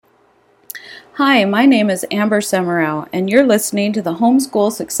Hi, my name is Amber Semerow, and you're listening to the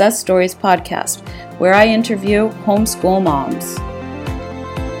Homeschool Success Stories podcast, where I interview homeschool moms.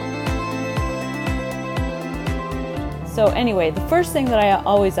 So anyway, the first thing that I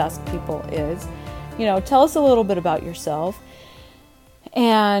always ask people is, tell us a little bit about yourself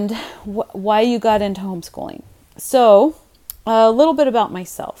and why you got into homeschooling. So, a little bit about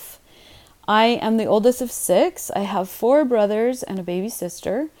myself. I am the oldest of 6. I have 4 brothers and a baby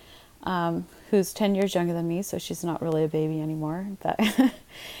sister. Who's 10 years younger than me, so she's not really a baby anymore.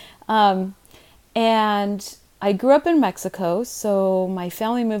 And I grew up in Mexico, so my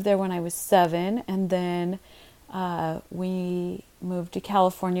family moved there when I was 7, and then we moved to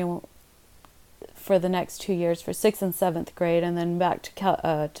California for the next 2 years for 6th and 7th grade, and then back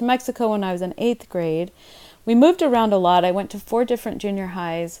to Mexico when I was in 8th grade. We moved around a lot. I went to 4 different junior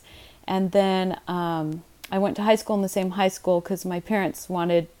highs, and then I went to high school in the same high school because my parents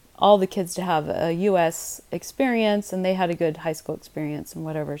wanted all the kids to have a U.S. experience, and they had a good high school experience and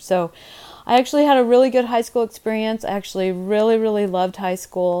whatever. So I actually had a really good high school experience. I actually really, really loved high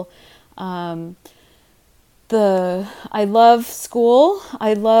school. I love school.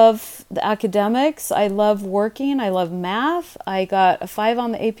 I love the academics. I love working. I love math. I got a 5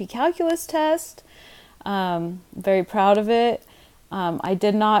 on the AP Calculus test. Very proud of it. I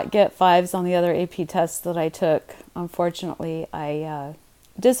did not get 5s on the other AP tests that I took. Unfortunately, I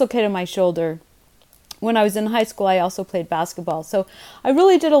dislocated my shoulder. When I was in high school, I also played basketball. So I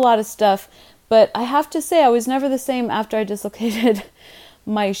really did a lot of stuff, but I have to say I was never the same after I dislocated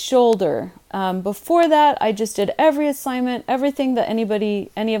my shoulder. Before that, I just did every assignment, everything that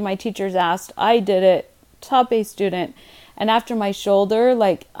any of my teachers asked, I did it, top A student. And after my shoulder,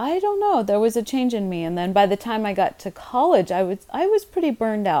 I don't know, there was a change in me. And then by the time I got to college, I was pretty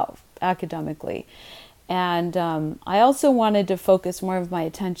burned out academically. And I also wanted to focus more of my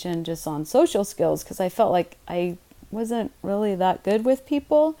attention just on social skills because I felt like I wasn't really that good with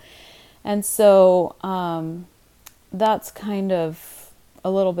people. And so that's kind of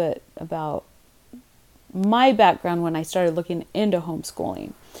a little bit about my background when I started looking into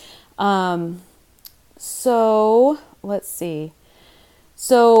homeschooling. So let's see.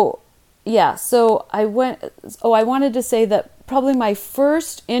 I wanted to say that probably my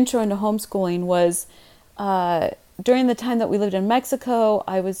first intro into homeschooling was during the time that we lived in Mexico.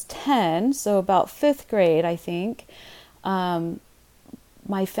 I was 10, so about 5th grade, I think.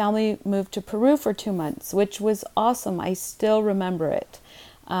 My family moved to Peru for 2 months, which was awesome. I still remember it.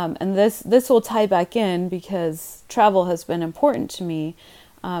 And this will tie back in because travel has been important to me.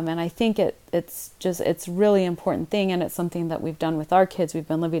 And I think it's a really important thing, and it's something that we've done with our kids. We've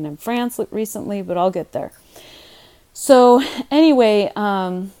been living in France recently, but I'll get there. So anyway,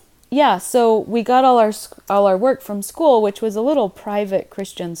 so we got all our work from school, which was a little private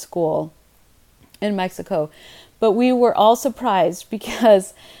Christian school in Mexico. But we were all surprised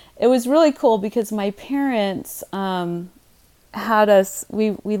because it was really cool because my parents had us,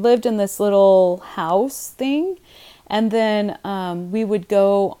 we lived in this little house thing, and then we would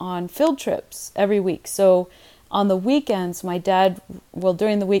go on field trips every week. So on the weekends,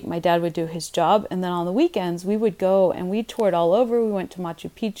 during the week, my dad would do his job. And then on the weekends, we would go and we toured all over. We went to Machu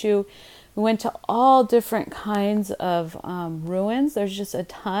Picchu. We went to all different kinds of ruins. There's just a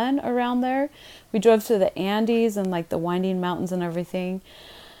ton around there. We drove to the Andes and the winding mountains and everything.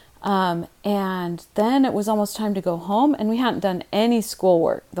 And then it was almost time to go home. And we hadn't done any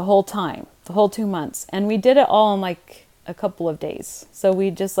schoolwork the whole time, the whole 2 months. And we did it all in a couple of days. So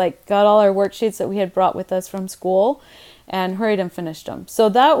we just got all our worksheets that we had brought with us from school and hurried and finished them. So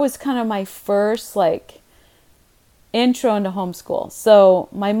that was kind of my first intro into homeschool. So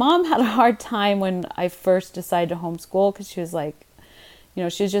my mom had a hard time when I first decided to homeschool because she was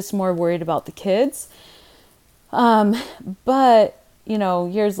she was just more worried about the kids. But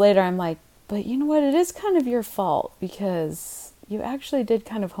years later I'm but you know what, it is kind of your fault because you actually did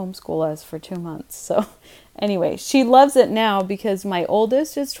kind of homeschool us for 2 months. So anyway, she loves it now because my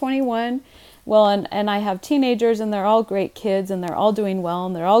oldest is 21. Well, and I have teenagers and they're all great kids and they're all doing well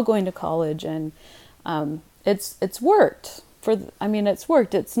and they're all going to college, and it's worked. It's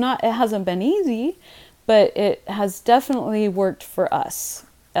worked. It hasn't been easy, but it has definitely worked for us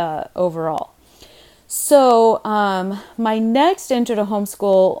overall. So my next intro to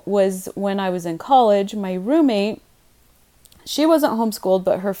homeschool was when I was in college. My roommate, she wasn't homeschooled,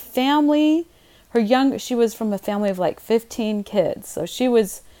 but her family, she was from a family of 15 kids. So she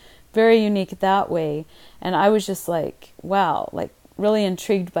was very unique that way. And I was just wow, really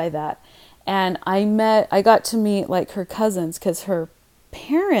intrigued by that. And I got to meet her cousins because her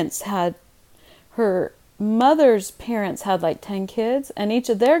parents had mother's parents had like 10 kids, and each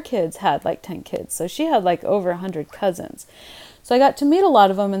of their kids had like 10 kids. So she had like over 100 cousins. So I got to meet a lot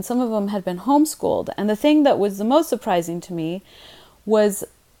of them, and some of them had been homeschooled. And the thing that was the most surprising to me was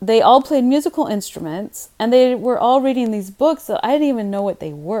they all played musical instruments, and they were all reading these books that I didn't even know what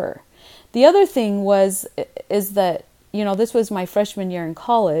they were. The other thing is that, this was my freshman year in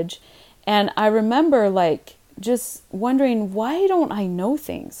college, and I remember like just wondering, why don't I know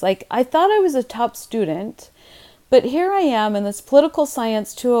things? Like, I thought I was a top student, but here I am in this political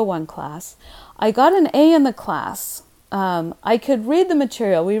science 201 class. I got an A in the class. I could read the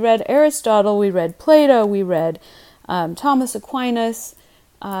material. We read Aristotle, we read Plato, we read Thomas Aquinas,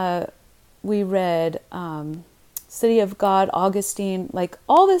 we read City of God, Augustine, like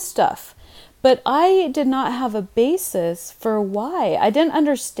all this stuff. But I did not have a basis for why. I didn't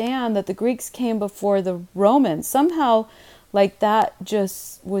understand that the Greeks came before the Romans. Somehow, like, that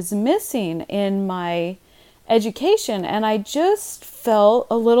just was missing in my education, and I just felt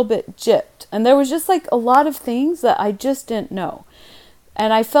a little bit gypped. And there was just like a lot of things that I just didn't know.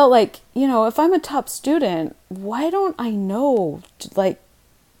 And I felt like, if I'm a top student, why don't I know like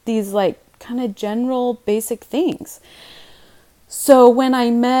these like kind of general basic things? So when I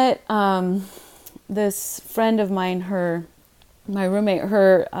met this friend of mine, my roommate,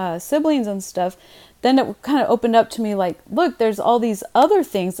 her siblings and stuff, then it kind of opened up to me like, look, there's all these other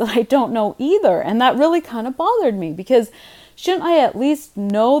things that I don't know either. And that really kind of bothered me, because shouldn't I at least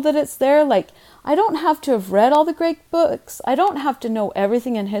know that it's there? Like, I don't have to have read all the Greek books. I don't have to know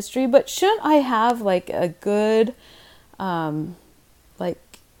everything in history, but shouldn't I have like a good like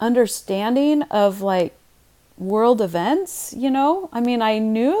understanding of like world events? I mean, I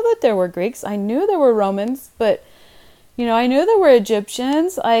knew that there were Greeks, I knew there were Romans, but I knew there were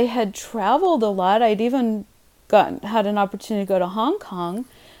Egyptians. I had traveled a lot. I'd even had an opportunity to go to Hong Kong,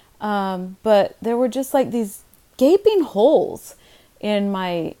 but there were just like these gaping holes in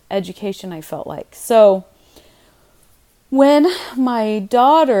my education, I felt like. So when I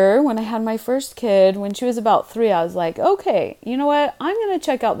had my first kid, when she was about 3, I was like, okay, you know what? I'm going to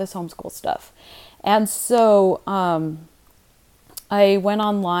check out this homeschool stuff. And so I went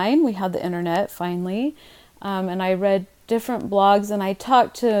online. We had the internet finally. And I read different blogs, and I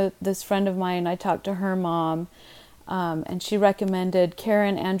talked to this friend of mine. I talked to her mom, and she recommended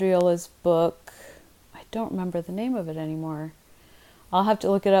Karen Andreola's book. I don't remember the name of it anymore. I'll have to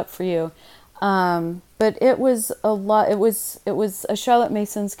look it up for you. But it was a lot. It was a Charlotte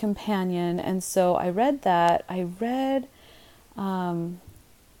Mason's Companion, and so I read that. I read,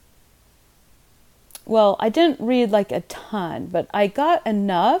 well, I didn't read like a ton, but I got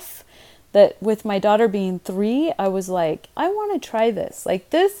enough that with my daughter being 3, I was like, I want to try this. Like,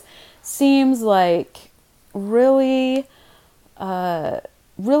 this seems like really,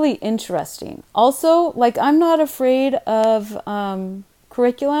 really interesting. Also, like, I'm not afraid of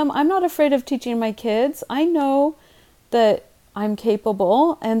curriculum. I'm not afraid of teaching my kids. I know that I'm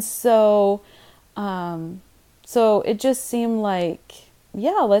capable. And so it just seemed like,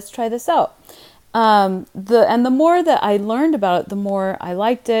 yeah, let's try this out. The more that I learned about it, the more I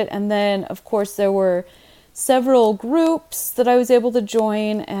liked it. And then, of course, there were several groups that I was able to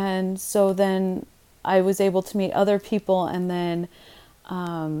join. And so then I was able to meet other people. And then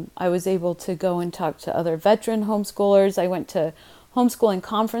I was able to go and talk to other veteran homeschoolers. I went to homeschooling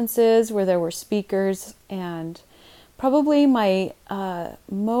conferences where there were speakers. And probably my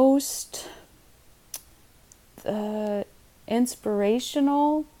most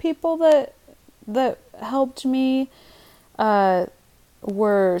inspirational people that helped me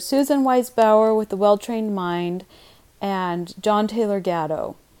were Susan Weisbauer with The Well-Trained Mind and John Taylor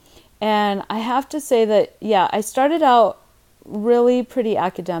Gatto. And I have to say that, yeah, I started out really pretty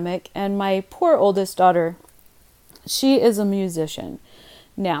academic, and my poor oldest daughter, she is a musician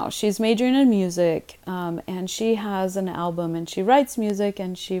now. She's majoring in music, and she has an album, and she writes music,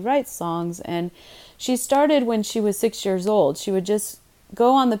 and she writes songs, and she started when she was 6 years old. She would just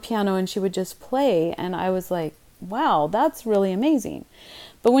go on the piano and she would just play, and I was like, wow, that's really amazing.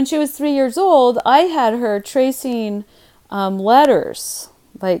 But when she was 3 years old, I had her tracing letters,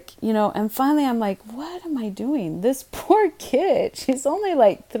 like, and finally I'm like, what am I doing? This poor kid, she's only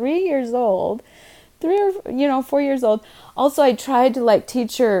like 3 years old, 4 years old. Also, I tried to like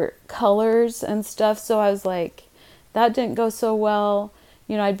teach her colors and stuff, so I was like, that didn't go so well.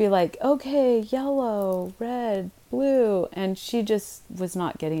 I'd be like, okay, yellow, red, blue, and she just was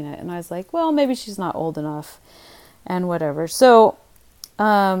not getting it. And I was like, well, maybe she's not old enough, and whatever. So,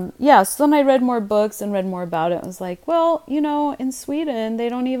 so then I read more books and read more about it. I was like, well, in Sweden, they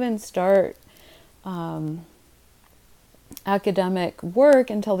don't even start academic work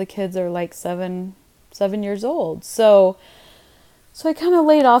until the kids are like 7 7 years old. So I kind of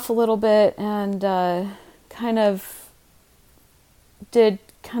laid off a little bit and kind of did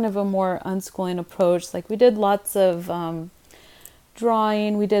kind of a more unschooling approach. Like we did lots of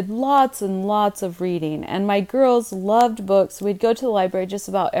drawing, we did lots and lots of reading, and my girls loved books. We'd go to the library just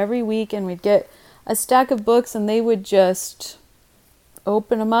about every week and we'd get a stack of books and they would just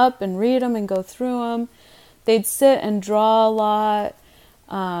open them up and read them and go through them. They'd sit and draw a lot.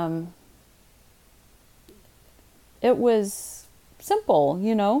 It was simple,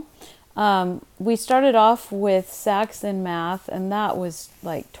 you know. We started off with Saxon math, and that was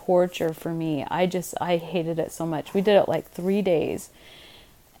like torture for me. I hated it so much. We did it like 3 days.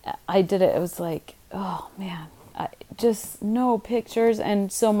 It was like, oh man, just no pictures.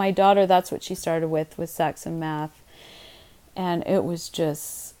 And so my daughter, that's what she started with, was Saxon math. And it was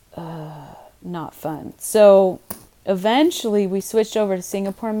just not fun. So eventually we switched over to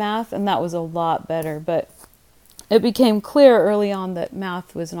Singapore math, and that was a lot better. But it became clear early on that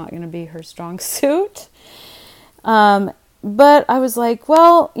math was not going to be her strong suit. But I was like,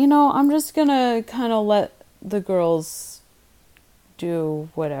 well, you know, I'm just going to kind of let the girls do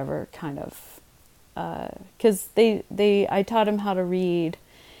whatever kind of, because I taught them how to read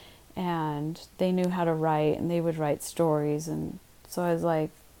and they knew how to write and they would write stories. And so I was like,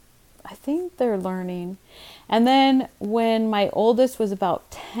 I think they're learning. And then when my oldest was about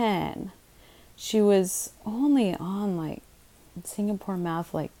 10, she was only on like Singapore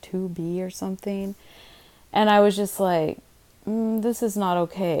math, like 2B or something. And I was just like, this is not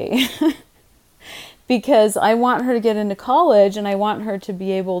okay. Because I want her to get into college and I want her to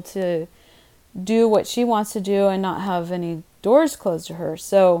be able to do what she wants to do and not have any doors closed to her.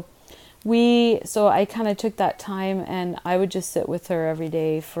 So I kind of took that time and I would just sit with her every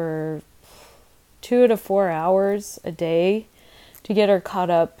day for 2 to 4 hours a day to get her caught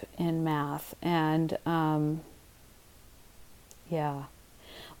up in math. And yeah,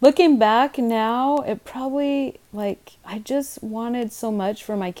 looking back now, it probably, like, I just wanted so much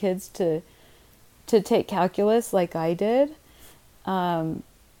for my kids to take calculus like I did,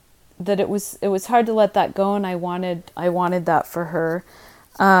 that it was hard to let that go, and I wanted that for her.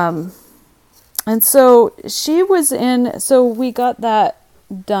 And so so we got that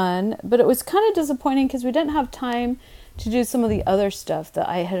done, but it was kind of disappointing because we didn't have time to do some of the other stuff that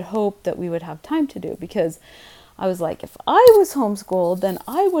I had hoped that we would have time to do, because I was like, if I was homeschooled, then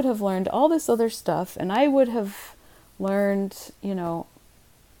I would have learned all this other stuff, and I would have learned, you know,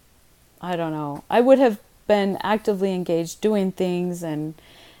 I don't know, I would have been actively engaged doing things, and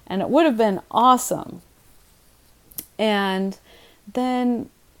it would have been awesome. And then,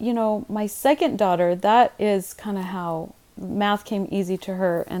 you know, my second daughter, that is kind of how math came easy to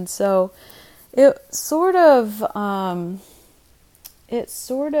her. And so it sort of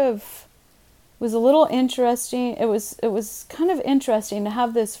was a little interesting. It was kind of interesting to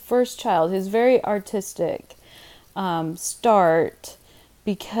have this first child who's very artistic start,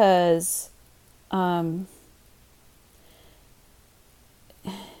 because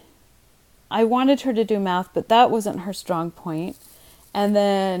I wanted her to do math, but that wasn't her strong point. And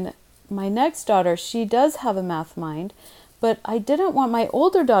then my next daughter, she does have a math mind, but I didn't want my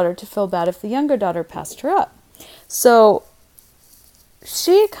older daughter to feel bad if the younger daughter passed her up. So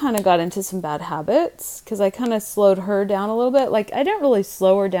she kind of got into some bad habits because I kind of slowed her down a little bit. Like, I didn't really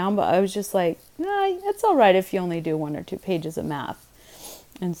slow her down, but I was just like, nah, it's all right if you only do 1 or 2 pages of math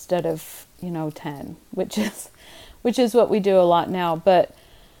instead of, 10, which is what we do a lot now. But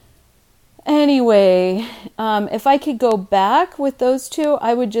anyway, if I could go back with those two,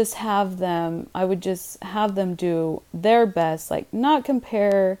 I would just have them do their best, like not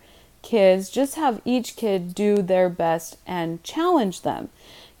compare kids, just have each kid do their best and challenge them.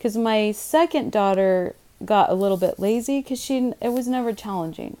 Because my second daughter got a little bit lazy because it was never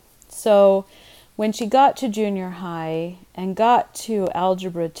challenging. So when she got to junior high and got to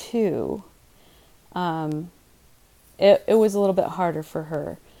Algebra 2, it was a little bit harder for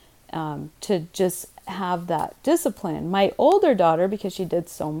her to just have that discipline. My older daughter, because she did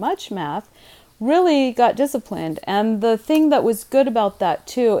so much math, really got disciplined. And the thing that was good about that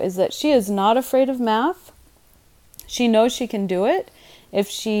too is that she is not afraid of math. She knows she can do it if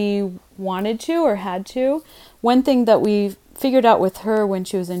she wanted to or had to. One thing that we figured out with her when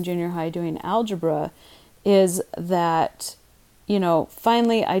she was in junior high doing algebra is that,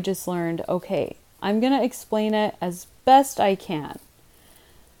 finally I just learned, okay, I'm going to explain it as best I can.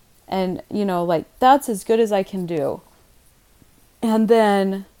 And, that's as good as I can do. And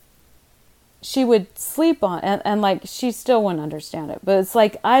then she would sleep on, and she still wouldn't understand it. But it's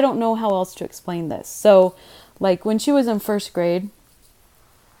like, I don't know how else to explain this. So, like, when she was in first grade,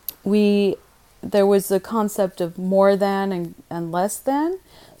 we there was the concept of more than and less than.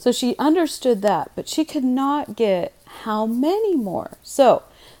 So she understood that, but she could not get how many more. So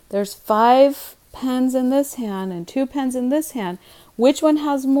there's 5 pens in this hand and 2 pens in this hand. Which one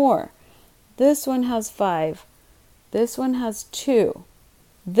has more? This one has 5. This one has 2.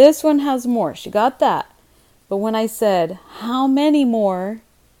 This one has more. She got that. But when I said, how many more?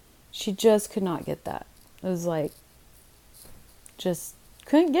 She just could not get that. It was like, just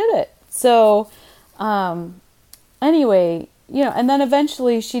couldn't get it. So, anyway, and then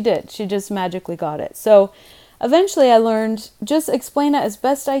eventually she did. She just magically got it. So, eventually I learned just explain it as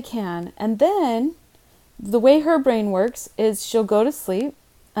best I can. And then the way her brain works is she'll go to sleep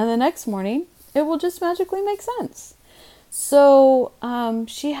and the next morning it will just magically make sense. So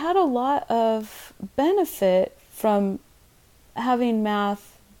she had a lot of benefit from having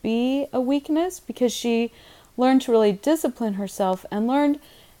math be a weakness because she learned to really discipline herself and learned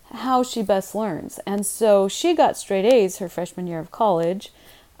how she best learns. And so she got straight A's her freshman year of college.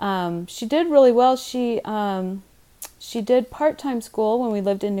 She did really well. She did part-time school when we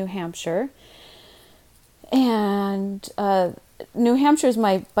lived in New Hampshire. And New Hampshire is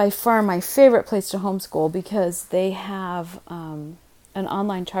by far my favorite place to homeschool because they have an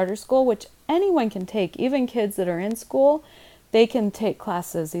online charter school, which anyone can take, even kids that are in school. They can take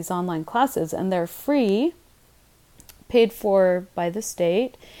classes, these online classes, and they're free, paid for by the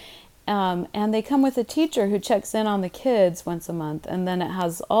state. And they come with a teacher who checks in on the kids once a month. And then it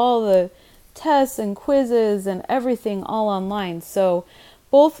has all the tests and quizzes and everything all online. So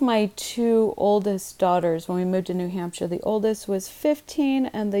both my 2 oldest daughters, when we moved to New Hampshire, the oldest was 15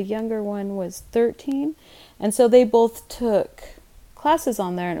 and the younger one was 13. And so they both took classes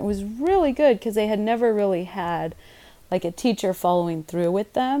on there, and it was really good because they had never really had like a teacher following through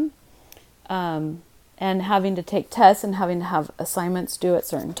with them, and having to take tests and having to have assignments due at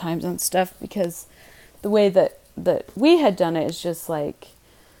certain times and stuff, because the way that we had done it is just like,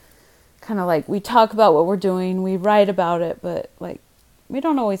 kind of like we talk about what we're doing, we write about it, but like we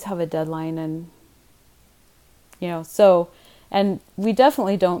don't always have a deadline, and so, and we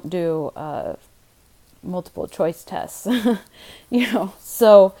definitely don't do multiple choice tests,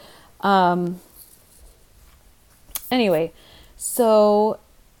 so anyway, so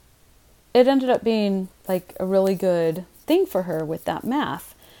it ended up being like a really good thing for her with that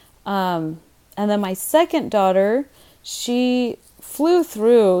math. And then my second daughter, she flew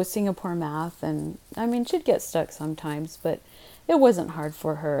through Singapore math, and I mean, she'd get stuck sometimes, but it wasn't hard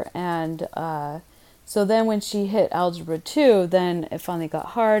for her. And so then when she hit Algebra 2, then it finally got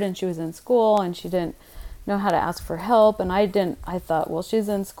hard, and she was in school, and she didn't know how to ask for help. And I thought, well, she's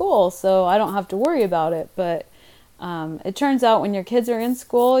in school, so I don't have to worry about it. But it turns out when your kids are in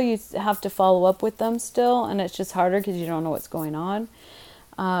school, you have to follow up with them still, and it's just harder because you don't know what's going on.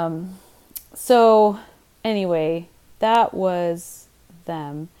 So anyway, that was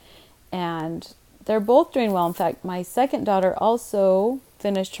them. And they're both doing well. In fact, my second daughter also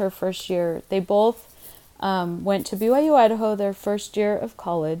finished her first year. They both went to BYU, Idaho, their first year of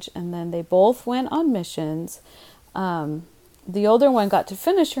college, and then they both went on missions. The older one got to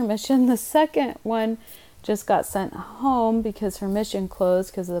finish her mission. The second one just got sent home because her mission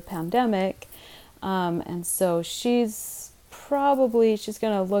closed because of the pandemic. And so she's going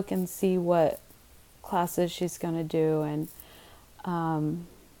to look and see what classes she's going to do. And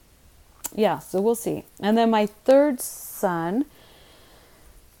so we'll see. And then my third son,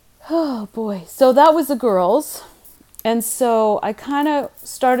 oh boy. So that was the girls. And so I kind of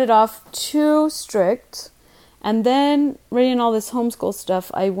started off too strict. And then reading all this homeschool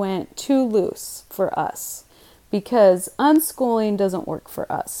stuff, I went too loose for us, because unschooling doesn't work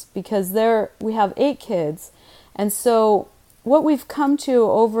for us, because we have 8 kids. And so what we've come to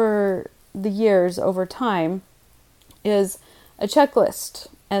over the years, over time, is a checklist.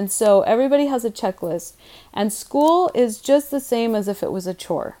 And so everybody has a checklist, and school is just the same as if it was a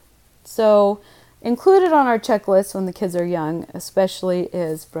chore. So included on our checklist when the kids are young, especially,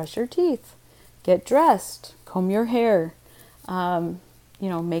 is brush your teeth, get dressed, comb your hair,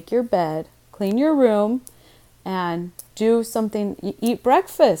 make your bed, clean your room, and do something, eat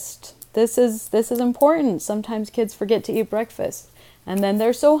breakfast. This is important. Sometimes kids forget to eat breakfast, and then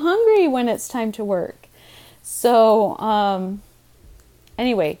they're so hungry when it's time to work. So,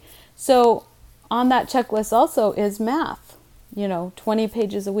 anyway, so on that checklist also is math, 20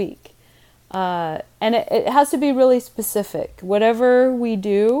 pages a week. And it has to be really specific. Whatever we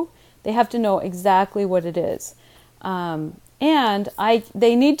do, they have to know exactly what it is. And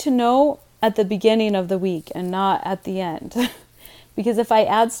they need to know at the beginning of the week and not at the end. Because if I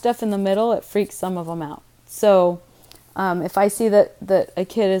add stuff in the middle, it freaks some of them out. So if I see that a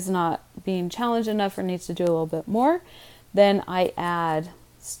kid is not being challenged enough or needs to do a little bit more, then I add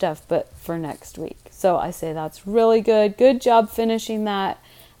stuff but for next week. So I say that's really good. Good job finishing that.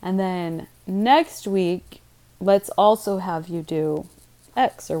 And then next week, let's also have you do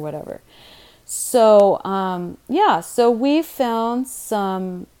X or whatever. So, so we found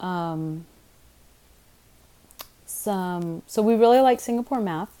so we really like Singapore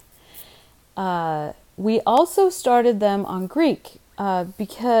math. We also started them on Greek,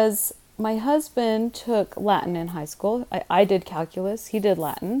 because my husband took Latin in high school. I did calculus, he did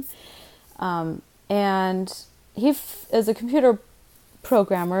Latin. And he is a computer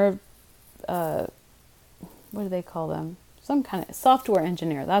programmer, what do they call them? Some kind of software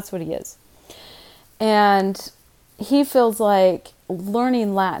engineer. That's what he is. And he feels like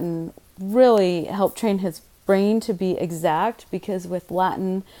learning Latin really helped train his brain to be exact, because with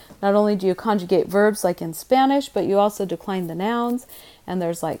Latin, not only do you conjugate verbs like in Spanish, but you also decline the nouns, and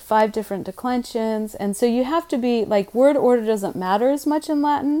there's like 5 different declensions. And so you have to be like, word order doesn't matter as much in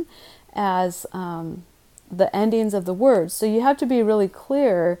Latin as the endings of the words. So you have to be really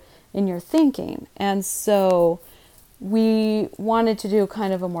clear in your thinking. And so we wanted to do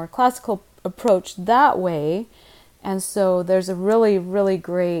kind of a more classical approach that way. And so there's a really, really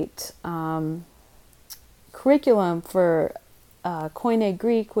great curriculum for Koine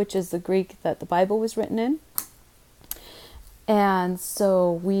Greek, which is the Greek that the Bible was written in. And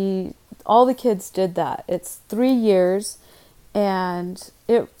so all the kids did that. It's 3 years, and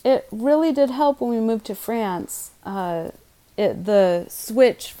it really did help when we moved to France. The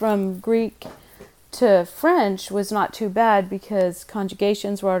switch from Greek to French was not too bad, because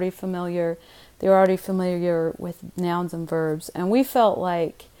conjugations were already familiar. They were already familiar with nouns and verbs. And we felt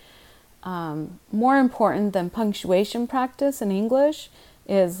like more important than punctuation practice in English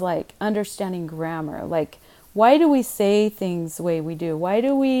is like understanding grammar. Like, why do we say things the way we do? Why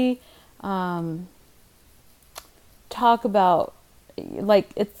do we talk about, like,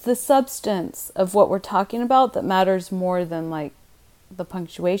 it's the substance of what we're talking about that matters more than like the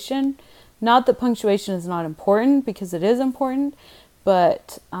punctuation. Not that punctuation is not important, because it is important,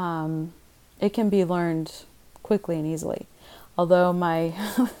 but it can be learned quickly and easily. Although my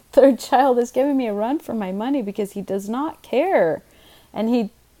third child is giving me a run for my money because he does not care. And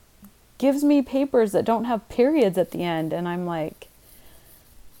he gives me papers that don't have periods at the end. And I'm like,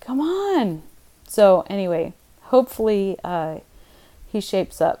 come on. So anyway, hopefully he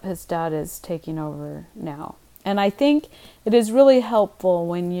shapes up. His dad is taking over now. And I think it is really helpful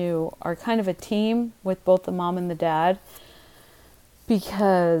when you are kind of a team with both the mom and the dad,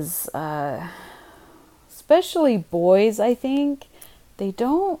 because especially boys, I think, they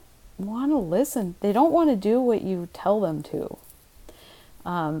don't want to listen. They don't want to do what you tell them to.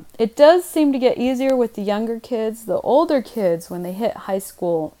 It does seem to get easier with the younger kids. The older kids, when they hit high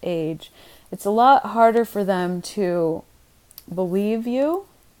school age, it's a lot harder for them to believe you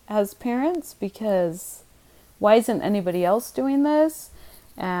as parents, because why isn't anybody else doing this?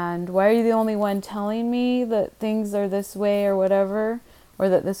 And why are you the only one telling me that things are this way or whatever, or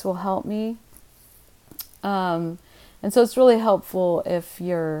that this will help me? And so it's really helpful if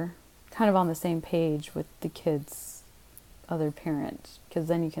you're kind of on the same page with the kids' other parent, because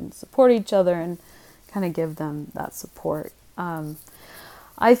then you can support each other and kind of give them that support.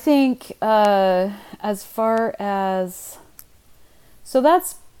 I think as far as, so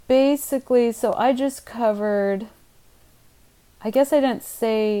that's basically, so I just covered, I guess I didn't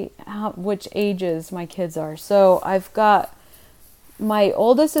say which ages my kids are. So I've got, my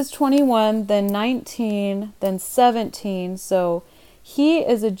oldest is 21, then 19, then 17. So he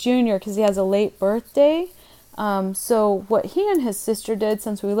is a junior because he has a late birthday. So what he and his sister did,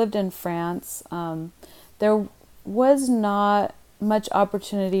 since we lived in France, there was not much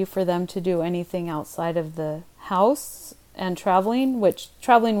opportunity for them to do anything outside of the house and traveling, which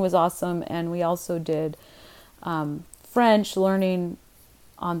traveling was awesome. And we also did French learning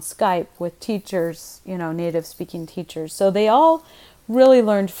on Skype with teachers, native speaking teachers. So they all really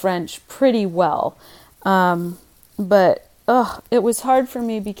learned French pretty well. But it was hard for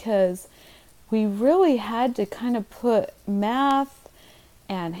me because we really had to kind of put math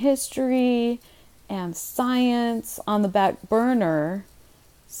and history and science on the back burner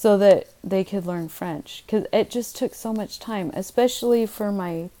so that they could learn French, because it just took so much time, especially for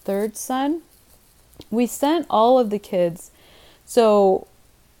my third son. We sent all of the kids. So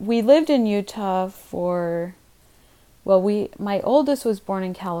we lived in Utah for, my oldest was born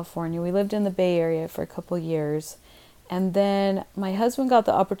in California. We lived in the Bay Area for a couple of years. And then my husband got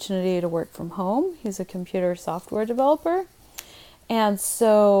the opportunity to work from home. He's a computer software developer. And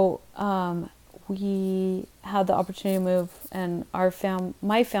so we had the opportunity to move, and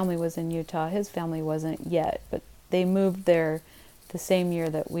my family was in Utah. His family wasn't yet, but they moved there the same year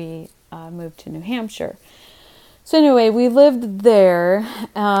that we moved to New Hampshire. So anyway, we lived there,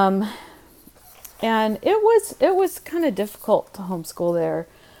 and it was kind of difficult to homeschool there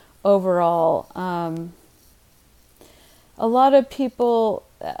overall. A lot of people,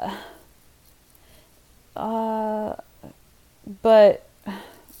 but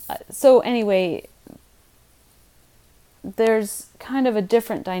so anyway, there's kind of a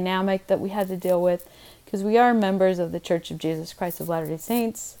different dynamic that we had to deal with, because we are members of the Church of Jesus Christ of Latter-day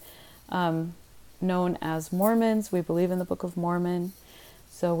Saints, known as Mormons. We believe in the Book of Mormon,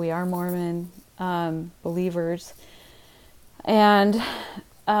 so we are Mormon believers. And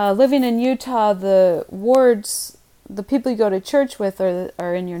living in Utah, the wards, the people you go to church with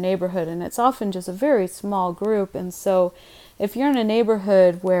are in your neighborhood, and it's often just a very small group. And so if you're in a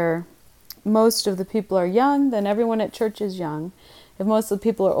neighborhood where most of the people are young, then everyone at church is young. If most of the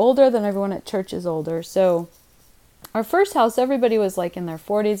people are older, then everyone at church is older. So our first house, everybody was like in their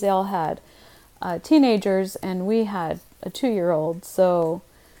 40s. They all had teenagers, and we had a 2-year-old. So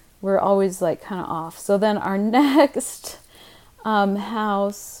we're always like kind of off. So then our next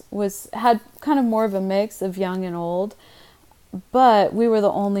house had kind of more of a mix of young and old, but we were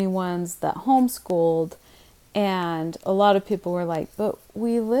the only ones that homeschooled. And a lot of people were like, but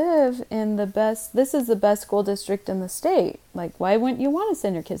we live in this is the best school district in the state. Like, why wouldn't you want to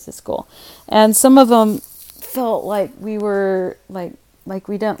send your kids to school? And some of them felt like we were like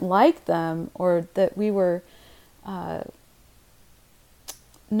we didn't like them, or that we were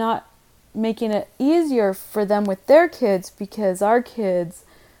not making it easier for them with their kids because our kids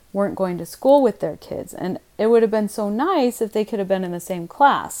weren't going to school with their kids. And it would have been so nice if they could have been in the same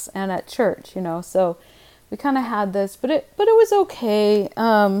class and at church, so we kind of had this, but it was okay.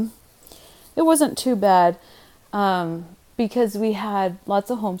 It wasn't too bad, because we had lots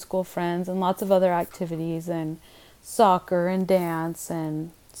of homeschool friends and lots of other activities and soccer and dance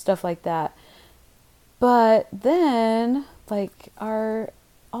and stuff like that. But then,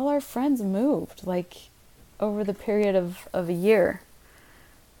 all our friends moved, over the period of a year.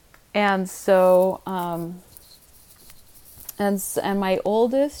 And so, and my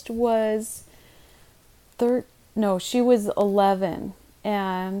oldest was she was 11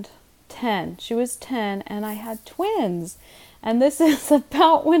 and 10. She was 10, and I had twins. And this is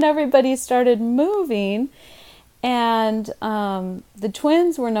about when everybody started moving. And the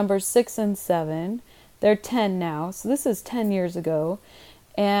twins were numbers 6 and 7. They're 10 now, so this is 10 years ago.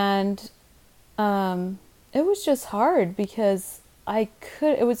 And it was just hard because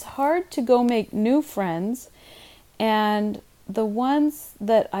it was hard to go make new friends. And the ones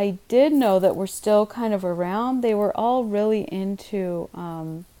that I did know that were still kind of around, they were all really into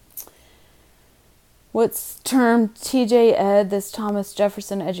what's termed TJ Ed, this Thomas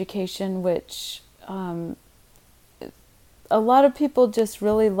Jefferson education, which a lot of people just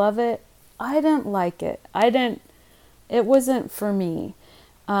really love it. I didn't like it. It wasn't for me.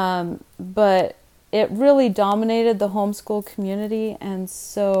 But it really dominated the homeschool community. And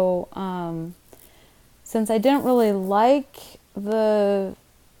so, since I didn't really like the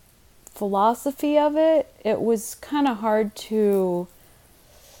philosophy of it, it was kind of hard to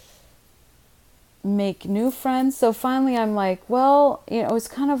make new friends. So finally I'm like, well, it was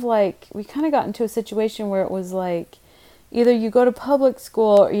kind of like, we kind of got into a situation where it was like, either you go to public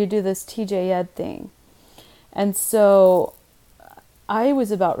school or you do this TJ Ed thing. And so I was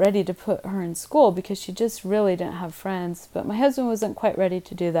about ready to put her in school because she just really didn't have friends, but my husband wasn't quite ready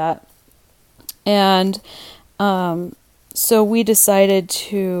to do that. And so we decided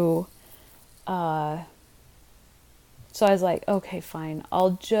to, so I was like, okay, fine,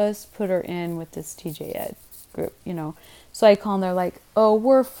 I'll just put her in with this TJ Ed group, So I call them, they're like, oh,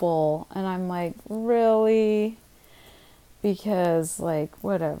 we're full. And I'm like, really? Because,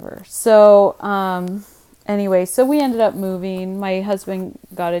 whatever. So, anyway, so we ended up moving. My husband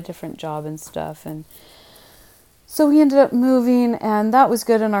got a different job and stuff, and so we ended up moving, and that was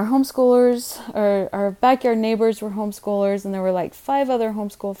good. And our homeschoolers, our backyard neighbors were homeschoolers, and there were 5 other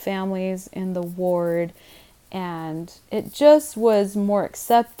homeschool families in the ward, and it just was more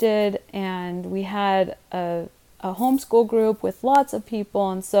accepted. And we had a homeschool group with lots of people,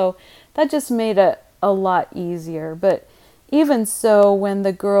 and so that just made it a lot easier. But even so, when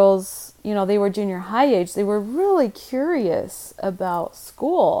the girls, they were junior high age, they were really curious about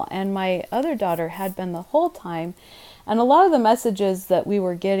school. And my other daughter had been the whole time. And a lot of the messages that we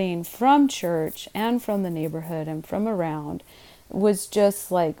were getting from church and from the neighborhood and from around was just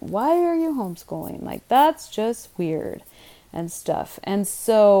like, why are you homeschooling? That's just weird and stuff. And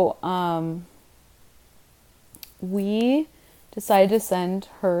so, we decided to send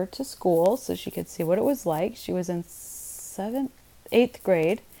her to school so she could see what it was like. She was in eighth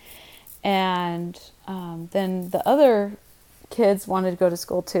grade. And then the other kids wanted to go to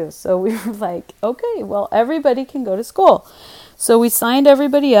school too. So we were like, okay, well, everybody can go to school. So we signed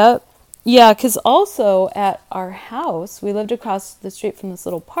everybody up. Yeah, because also at our house, we lived across the street from this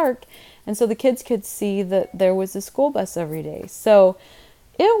little park. And so the kids could see that there was a school bus every day. So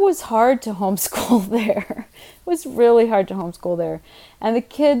it was hard to homeschool there. It was really hard to homeschool there. And the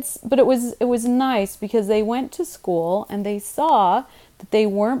kids, but it was nice because they went to school and they saw that they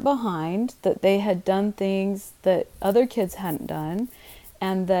weren't behind, that they had done things that other kids hadn't done,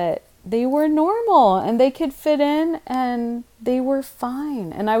 and that they were normal and they could fit in and they were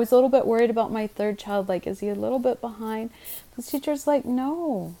fine. And I was a little bit worried about my third child, like, is he a little bit behind? The teacher's like,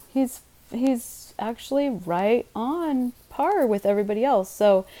 no, he's actually right on par with everybody else.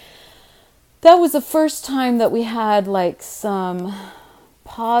 So that was the first time that we had like some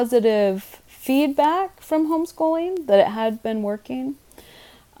positive feedback from homeschooling, that it had been working.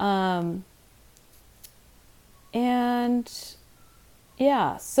 And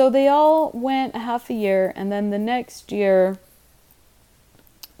yeah, so they all went a half a year, and then the next year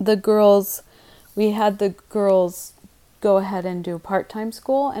we had the girls go ahead and do part-time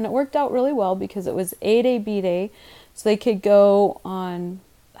school, and it worked out really well because it was A-Day, B-Day, so they could go on,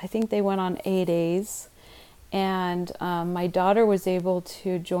 I think they went on A-Days, and my daughter was able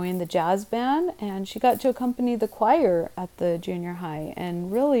to join the jazz band, and she got to accompany the choir at the junior high,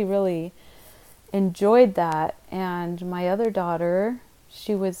 and really, really enjoyed that. And my other daughter,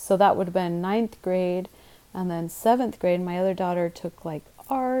 so that would have been ninth grade, and then seventh grade, my other daughter took like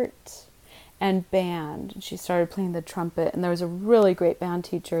art and band. She started playing the trumpet, and there was a really great band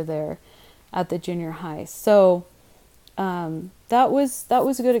teacher there at the junior high. So that was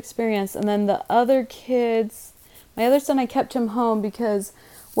a good experience. And then the other kids, my other son, I kept him home because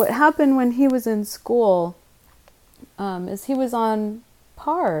what happened when he was in school is he was on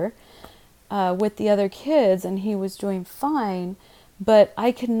par with the other kids, and he was doing fine. But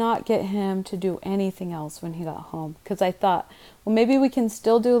I could not get him to do anything else when he got home, because I thought, well, maybe we can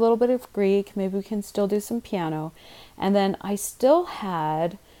still do a little bit of Greek, maybe we can still do some piano. And then I still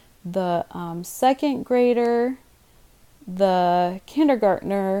had the second grader, the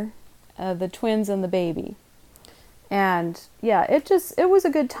kindergartner, the twins, and the baby. And yeah, it was a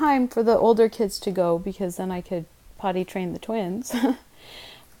good time for the older kids to go, because then I could potty train the twins.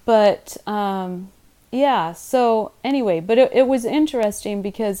 But yeah, so anyway, but it was interesting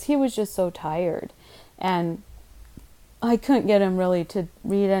because he was just so tired, and I couldn't get him really to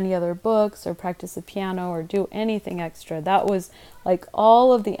read any other books or practice the piano or do anything extra. That was like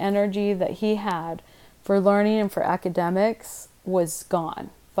all of the energy that he had for learning and for academics was gone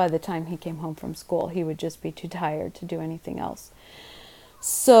by the time he came home from school. He would just be too tired to do anything else.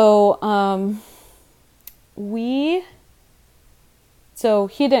 So he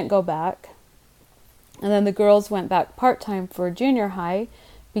didn't go back. And then the girls went back part-time for junior high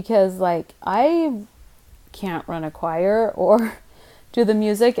because, like, I can't run a choir or do the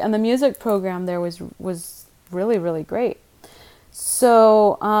music. And the music program there was really, really great.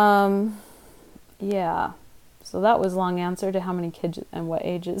 So, yeah. So that was a long answer to how many kids and what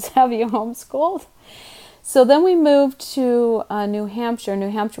ages have you homeschooled. So then we moved to New Hampshire. New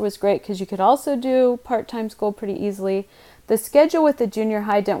Hampshire was great because you could also do part-time school pretty easily. The schedule with the junior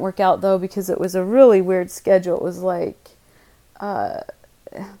high didn't work out, though, because it was a really weird schedule. It was like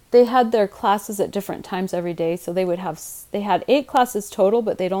they had their classes at different times every day. So they had 8 classes total,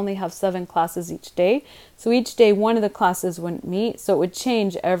 but they'd only have 7 classes each day. So each day, one of the classes wouldn't meet. So it would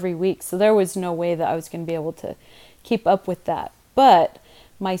change every week. So there was no way that I was going to be able to keep up with that. But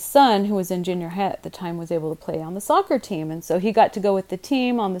my son, who was in junior high at the time, was able to play on the soccer team. And so he got to go with the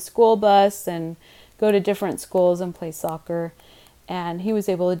team on the school bus and go to different schools and play soccer. And he was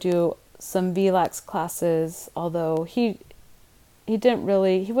able to do some VLAX classes, although he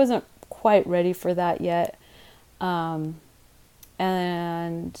wasn't quite ready for that yet. And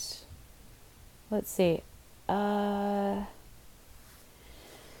let's see.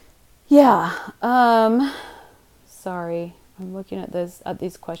 Sorry, I'm looking at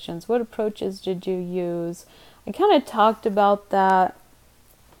these questions. What approaches did you use? I kind of talked about that.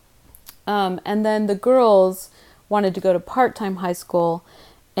 And then the girls wanted to go to part-time high school,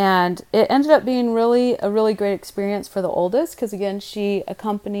 and it ended up being a really great experience for the oldest, because again, she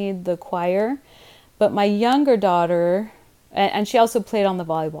accompanied the choir. But my younger daughter, and she also played on the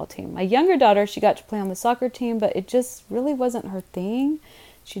volleyball team. My younger daughter, she got to play on the soccer team, but it just really wasn't her thing.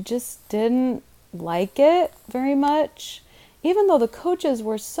 She just didn't like it very much. even though the coaches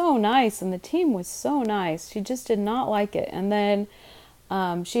were so nice and the team was so nice, she just did not like it. And then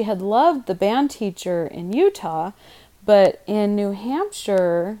she had loved the band teacher in Utah, but in New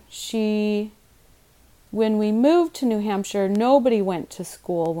Hampshire, when we moved to New Hampshire, nobody went to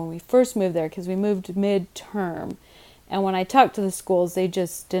school when we first moved there because we moved mid-term. And when I talked to the schools, they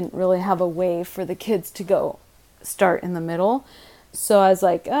just didn't really have a way for the kids to go start in the middle. So I was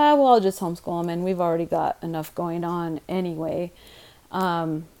like, well, I'll just homeschool them, and we've already got enough going on anyway.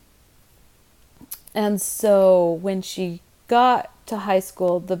 And so when she got to high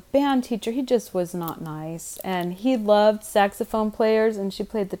school, the band teacher, he just was not nice. And he loved saxophone players, and she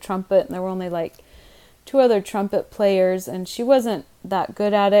played the trumpet, and there were only like 2 other trumpet players, and she wasn't that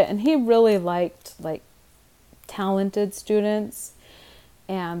good at it. And he really liked like talented students.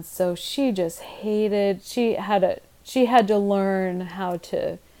 And so she just hated, she had to learn how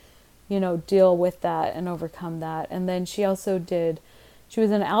to, deal with that and overcome that. And then she also she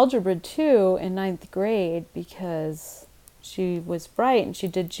was in Algebra 2 in 9th grade because she was bright, and she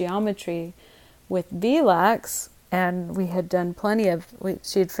did geometry with VLAX, and we had done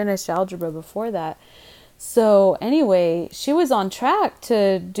she had finished algebra before that. So anyway, she was on track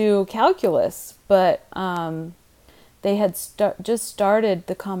to do calculus, but they had just started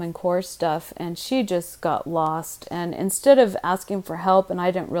the Common Core stuff, and she just got lost. And instead of asking for help, and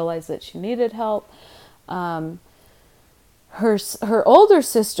I didn't realize that she needed help, her older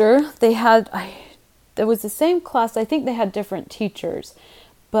sister, it was the same class. I think they had different teachers,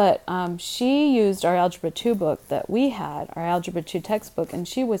 but she used our Algebra 2 book that we had, our Algebra 2 textbook, and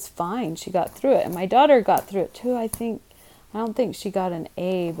she was fine. She got through it, and my daughter got through it too. I don't think she got an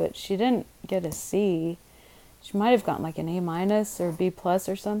A, but she didn't get a C. She might have gotten like an A- or B+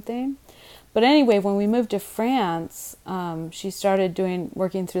 or something. But anyway, when we moved to France, she started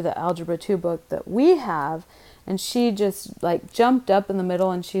working through the Algebra 2 book that we have, and she just like jumped up in the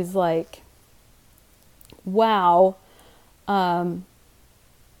middle, and she's like, wow, I'm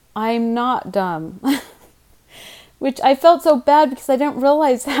not dumb. Which I felt so bad because I didn't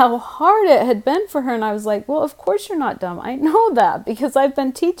realize how hard it had been for her. And I was like, well, of course you're not dumb. I know that because I've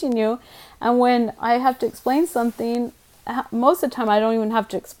been teaching you. And when I have to explain something, most of the time I don't even have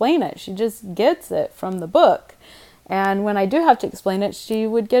to explain it. She just gets it from the book. And when I do have to explain it, she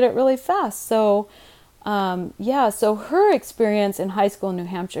would get it really fast. So, so her experience in high school in New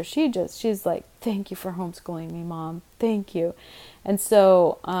Hampshire, she's like, thank you for homeschooling me, Mom. Thank you. And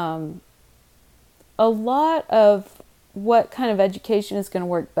so, a lot of what kind of education is going to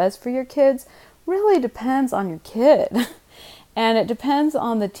work best for your kids really depends on your kid. And it depends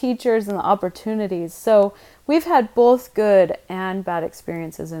on the teachers and the opportunities. So we've had both good and bad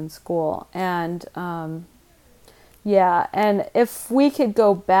experiences in school. And and if we could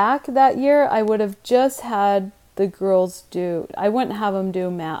go back that year, I would have just had the girls I wouldn't have them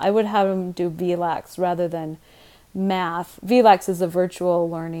do math. I would have them do VLAX rather than math. VLAX is a virtual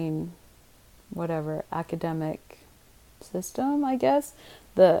learning academic system, I guess,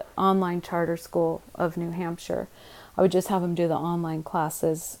 the online charter school of New Hampshire. I would just have them do the online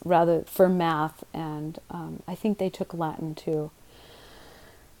classes rather for math, and I think they took Latin too.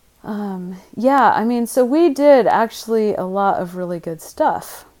 So we did actually a lot of really good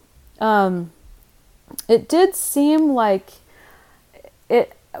stuff. It did seem like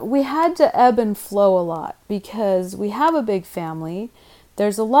we had to ebb and flow a lot because we have a big family.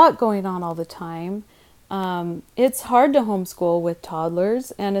 There's a lot going on all the time. It's hard to homeschool with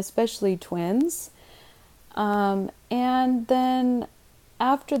toddlers, and especially twins. And then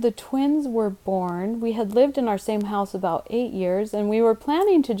after the twins were born, we had lived in our same house about 8 years, and we were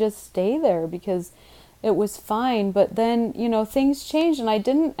planning to just stay there because it was fine. But then, things changed, and I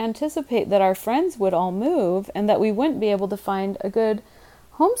didn't anticipate that our friends would all move and that we wouldn't be able to find a good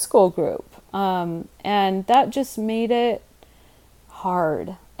homeschool group. And that just made it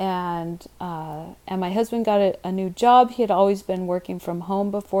hard. And my husband got a new job. He had always been working from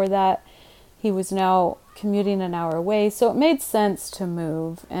home before that. He was now commuting an hour away, so it made sense to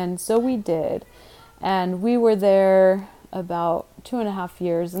move, and so we did. And we were there about 2.5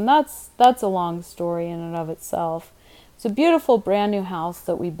 years, and that's a long story in and of itself. It's a beautiful brand new house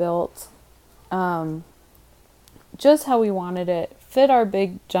that we built, just how we wanted it. Fit our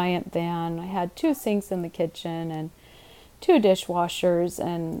big giant van. I had 2 sinks in the kitchen and 2 dishwashers,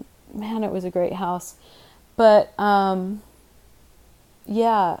 and man, it was a great house. But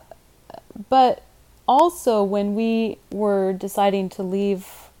but also when we were deciding to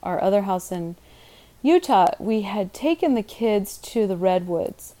leave our other house in Utah, we had taken the kids to the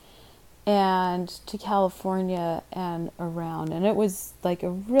Redwoods and to California and around, and it was like a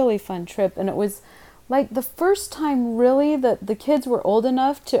really fun trip. And it was like the first time really that the kids were old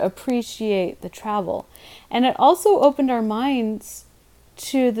enough to appreciate the travel. And it also opened our minds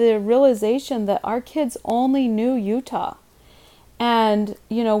to the realization that our kids only knew Utah. And,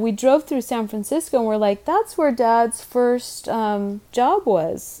 we drove through San Francisco and we're like, that's where Dad's first job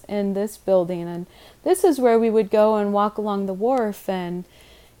was, in this building. And this is where we would go and walk along the wharf. And,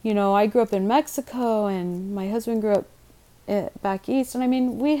 I grew up in Mexico and my husband grew up back east. And I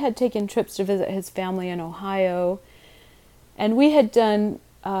mean, we had taken trips to visit his family in Ohio. And we had done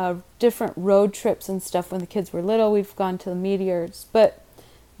different road trips and stuff when the kids were little. We've gone to the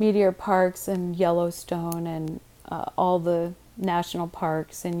Meteor Parks and Yellowstone and all the national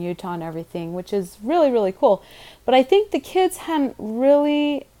parks in Utah and everything, which is really, really cool. But I think the kids hadn't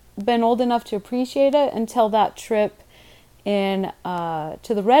really been old enough to appreciate it until that trip to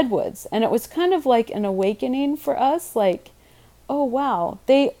the Redwoods. And it was kind of like an awakening for us, like, oh wow,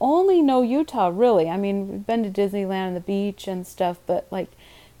 they only know Utah, really. I mean, we've been to Disneyland and the beach and stuff, but like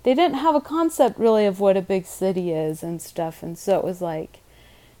they didn't have a concept really of what a big city is and stuff. And so it was like,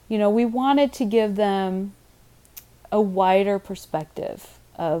 we wanted to give them a wider perspective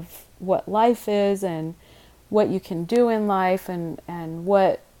of what life is and what you can do in life and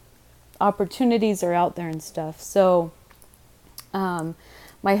what opportunities are out there and stuff. So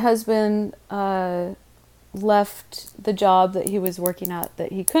my husband left the job that he was working at,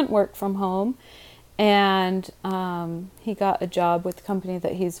 that he couldn't work from home, and he got a job with the company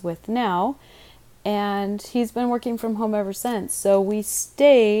that he's with now, and he's been working from home ever since. So we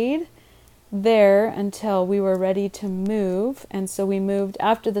stayed there until we were ready to move. And so we moved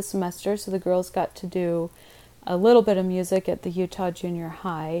after the semester, so the girls got to do a little bit of music at the Utah Junior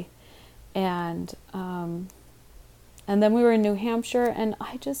High, and then we were in New Hampshire, and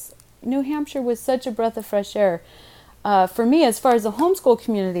New Hampshire was such a breath of fresh air for me as far as the homeschool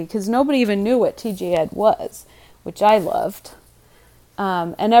community, because nobody even knew what TJ Ed was, which I loved,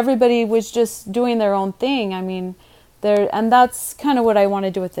 and everybody was just doing their own thing. I mean, and that's kind of what I want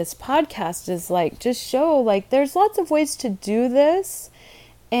to do with this podcast, is like just show like there's lots of ways to do this,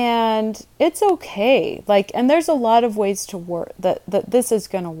 and it's okay. Like, and there's a lot of ways to work that this is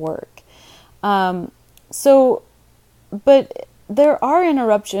going to work. But there are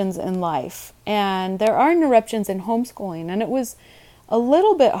interruptions in life, and there are interruptions in homeschooling, and it was a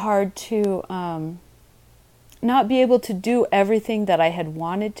little bit hard to not be able to do everything that I had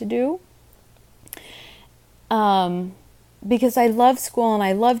wanted to do. Because I love school and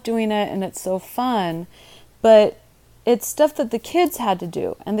I love doing it and it's so fun, but it's stuff that the kids had to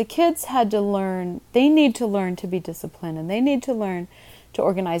do, and the kids had to learn, they need to learn to be disciplined, and they need to learn to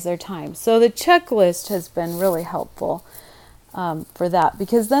organize their time. So the checklist has been really helpful for that,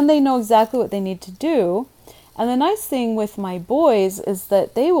 because then they know exactly what they need to do. And the nice thing with my boys is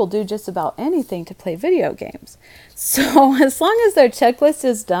that they will do just about anything to play video games. So as long as their checklist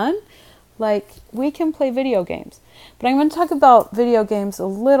is done, like, we can play video games. But I'm going to talk about video games a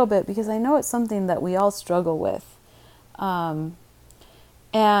little bit because I know it's something that we all struggle with. And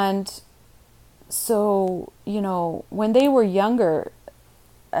so, when they were younger,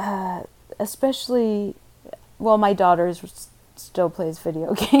 especially, well, my daughter still plays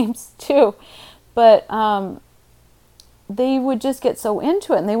video games too, but they would just get so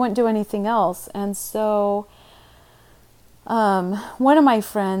into it and they wouldn't do anything else. And so one of my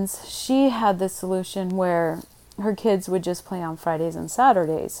friends, she had this solution where her kids would just play on Fridays and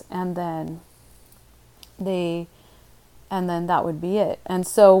Saturdays, and then that would be it. And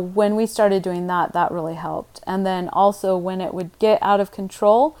so when we started doing that, that really helped. And then also when it would get out of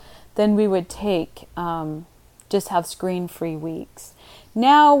control, then we would just have screen-free weeks.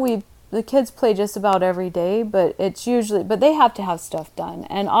 Now the kids play just about every day, but they have to have stuff done.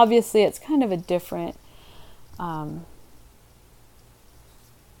 And obviously it's kind of a different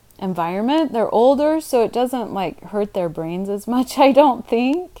environment. They're older, so it doesn't hurt their brains as much, I don't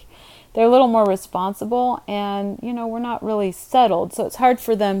think. They're a little more responsible, and we're not really settled, so it's hard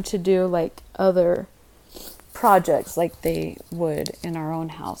for them to do other projects like they would in our own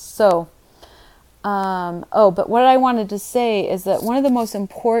house. So but what I wanted to say is that one of the most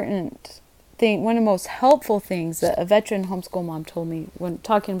helpful things that a veteran homeschool mom told me when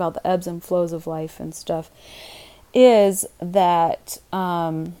talking about the ebbs and flows of life and stuff is that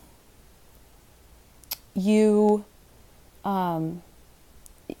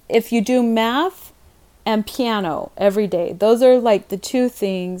if you do math and piano every day, those are the two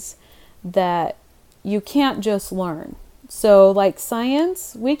things that you can't just learn. So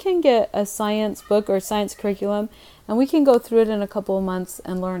science, we can get a science book or science curriculum and we can go through it in a couple of months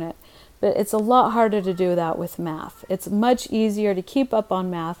and learn it. But it's a lot harder to do that with math. It's much easier to keep up on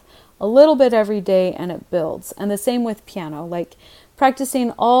math, a little bit every day and it builds. And the same with piano. Like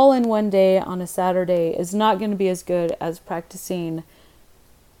practicing all in one day on a Saturday is not going to be as good as practicing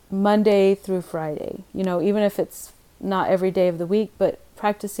Monday through Friday. You know, even if it's not every day of the week, but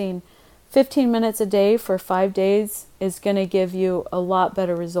practicing 15 minutes a day for 5 days is going to give you a lot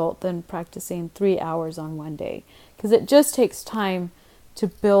better result than practicing 3 hours on one day, because it just takes time to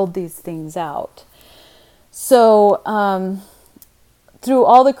build these things out. So through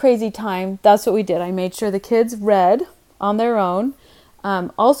all the crazy time, that's what we did. I made sure the kids read on their own.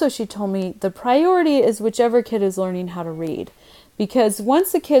 Also, she told me the priority is whichever kid is learning how to read, because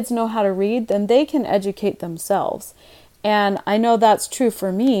once the kids know how to read, then they can educate themselves. And I know that's true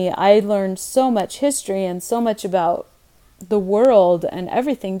for me. I learned so much history and so much about the world and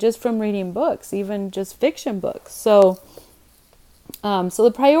everything just from reading books, even just fiction books. So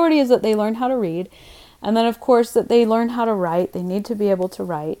the priority is that they learn how to read. And then, of course, that they learn how to write. They need to be able to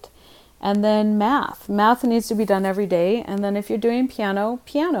write. And then math. Math needs to be done every day. And then if you're doing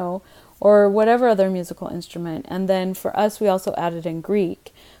piano, or whatever other musical instrument. And then for us, we also added in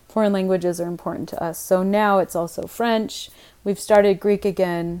Greek. Foreign languages are important to us. So now it's also French. We've started Greek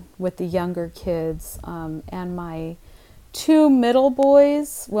again with the younger kids. And my 2 middle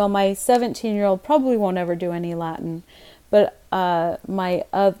boys, well, my 17-year-old probably won't ever do any Latin, but my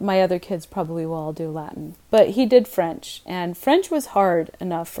other kids probably will all do Latin. But he did French, and French was hard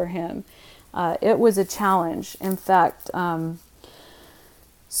enough for him. It was a challenge. In fact,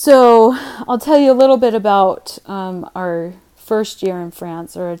 so I'll tell you a little bit about our first year in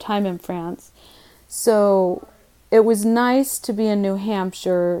France, or a time in France. So it was nice to be in New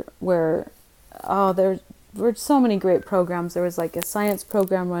Hampshire, where there were so many great programs. There was like a science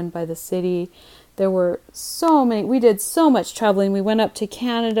program run by the city. There were so many. We did so much traveling. We went up to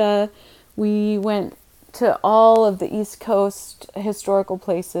Canada. We went to all of the East Coast historical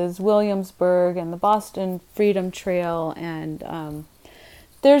places, Williamsburg and the Boston Freedom Trail. And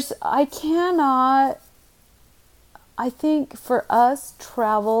I think for us,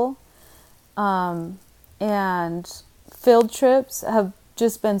 travel and field trips have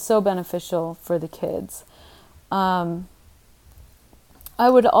just been so beneficial for the kids. I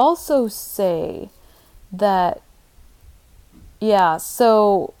would also say that,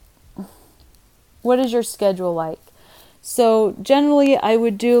 so what is your schedule like? So generally I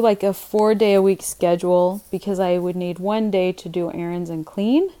would do like a 4-day-a-week schedule, because I would need 1 day to do errands and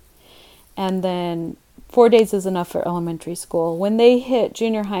clean. And then 4 days is enough for elementary school. When they hit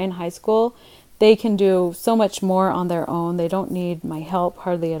junior high and high school, they can do so much more on their own. They don't need my help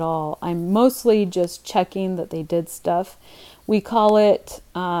hardly at all. I'm mostly just checking that they did stuff. We call it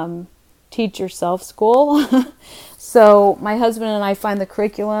teach yourself school. So my husband and I find the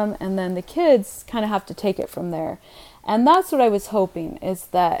curriculum, and then the kids kind of have to take it from there. And that's what I was hoping, is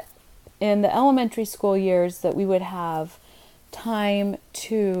that in the elementary school years that we would have time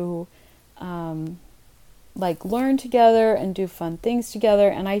to learn together and do fun things together.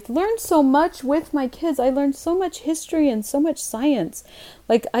 And I learned so much with my kids. I learned so much history and so much science.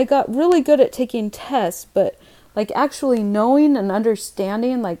 Like, I got really good at taking tests, but like actually knowing and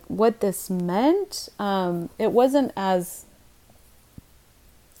understanding like what this meant, it wasn't as,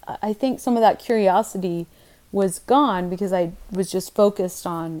 I think some of that curiosity was gone because I was just focused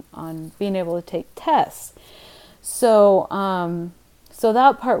on being able to take tests. So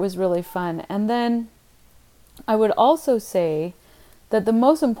that part was really fun. And then I would also say that the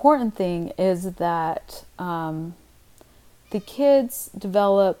most important thing is that the kids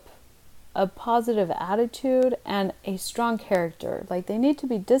develop a positive attitude and a strong character. Like, they need to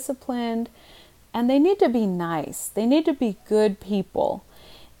be disciplined and they need to be nice. They need to be good people.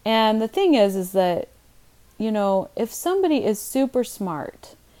 And the thing is that, if somebody is super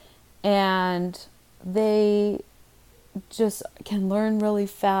smart and they just can learn really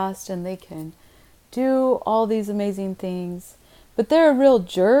fast and they can do all these amazing things, but they're a real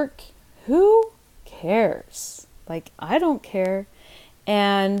jerk, who cares? Like, I don't care.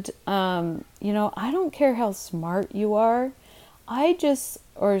 And, I don't care how smart you are.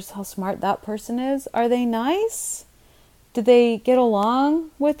 Or how smart that person is. Are they nice? Do they get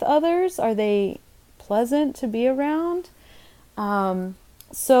along with others? Are they pleasant to be around?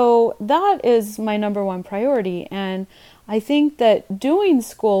 So that is my number one priority. And I think that doing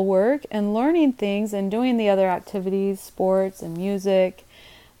schoolwork and learning things and doing the other activities, sports and music,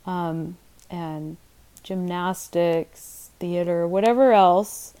 and gymnastics, theater, whatever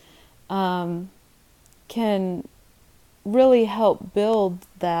else, can really help build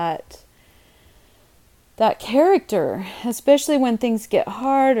that character, especially when things get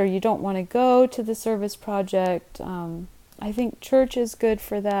hard or you don't want to go to the service project. I think church is good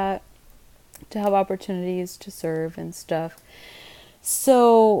for that. to have opportunities to serve and stuff.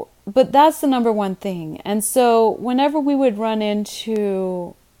 So, but that's the number one thing. And so whenever we would run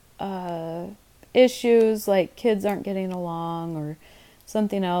into issues like kids aren't getting along or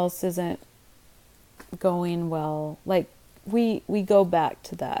something else isn't going well, like we go back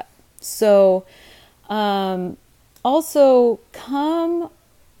to that. So also come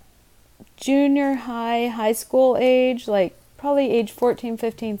junior high school age, like probably age 14,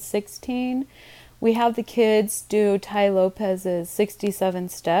 15, 16, we have the kids do Tai Lopez's 67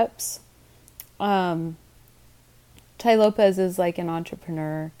 Steps. Tai Lopez is like an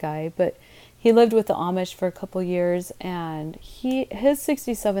entrepreneur guy, but he lived with the Amish for a couple years, and his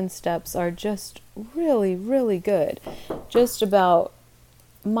 67 steps are just really, really good. Just about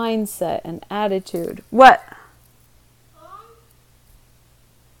mindset and attitude. What?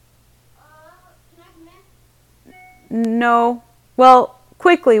 Can I come in? No. Well,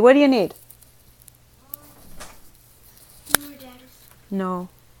 quickly, what do you need? More daddies. No.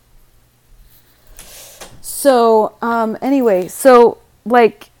 So, anyway, so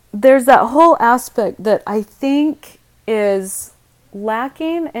like there's that whole aspect that I think is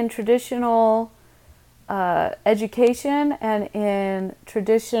lacking in traditional education and in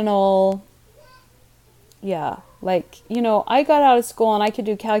traditional, like, I got out of school and I could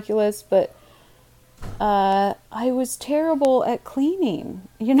do calculus, but I was terrible at cleaning,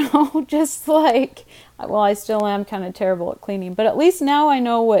 just like, well, I still am kind of terrible at cleaning, but at least now I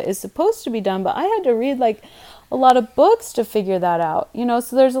know what is supposed to be done, but I had to read like a lot of books to figure that out,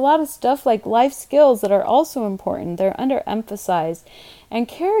 so there's a lot of stuff like life skills that are also important. They're underemphasized, and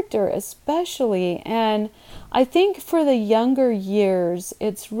character especially. And I think for the younger years,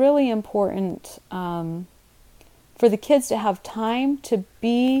 it's really important for the kids to have time to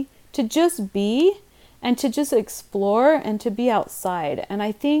just be, and to just explore and to be outside. And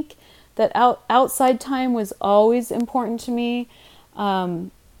I think that outside time was always important to me. I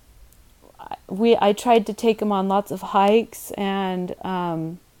tried to take them on lots of hikes and,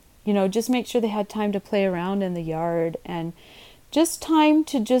 just make sure they had time to play around in the yard and just time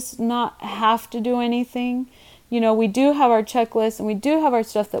to just not have to do anything. We do have our checklist and we do have our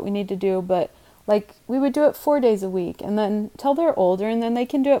stuff that we need to do, but like we would do it 4 days a week and then till they're older, and then they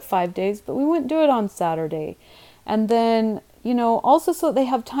can do it 5 days, but we wouldn't do it on Saturday. And then, also so that they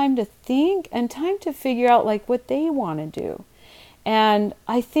have time to think and time to figure out like what they want to do. And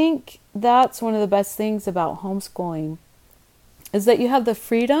I think that's one of the best things about homeschooling is that you have the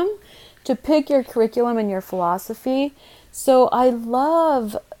freedom to pick your curriculum and your philosophy. So I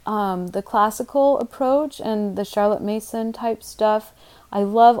love the classical approach and the Charlotte Mason type stuff. I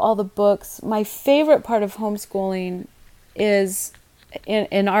love all the books. My favorite part of homeschooling is,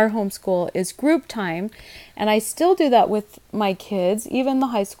 in our homeschool, is group time. And I still do that with my kids, even the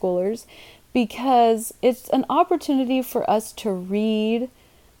high schoolers, because it's an opportunity for us to read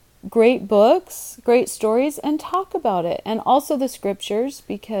great books, great stories, and talk about it. And also the scriptures,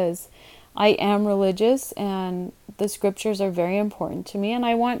 because I am religious and the scriptures are very important to me. And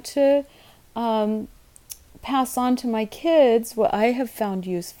I want to pass on to my kids what I have found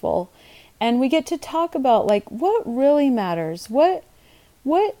useful. And we get to talk about like what really matters. What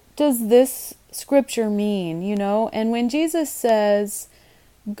does this scripture mean, And when Jesus says,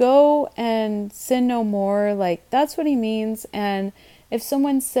 go and sin no more, like that's what he means. And if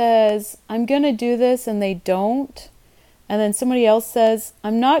someone says, I'm going to do this, and they don't, and then somebody else says,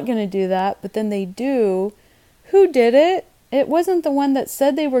 I'm not going to do that, but then they do, who did it? It wasn't the one that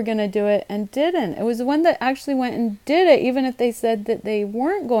said they were going to do it and didn't. It was the one that actually went and did it, even if they said that they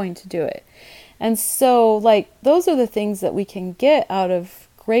weren't going to do it. And so, like, those are the things that we can get out of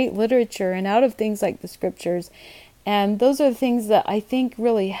great literature and out of things like the scriptures. And those are the things that I think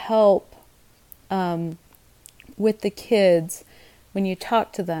really help with the kids when you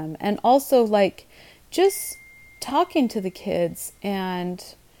talk to them. And also, like, just talking to the kids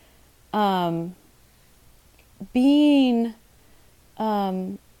and being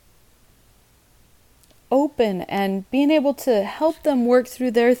open and being able to help them work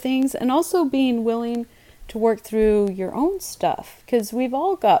through their things, and also being willing to work through your own stuff, because we've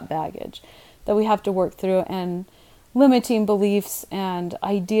all got baggage that we have to work through, and limiting beliefs and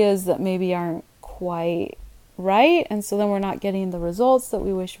ideas that maybe aren't quite right, and so then we're not getting the results that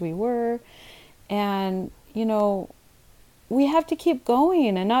we wish we were. And we have to keep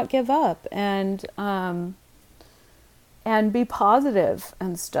going and not give up, and be positive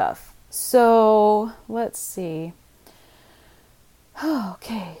and stuff. So let's see.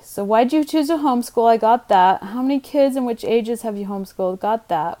 Okay, so why'd you choose a homeschool? I got that. How many kids and which ages have you homeschooled? Got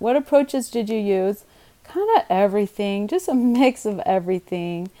that. What approaches did you use? Kind of everything, just a mix of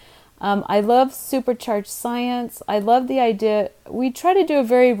everything. I love supercharged science. I love the idea. We try to do a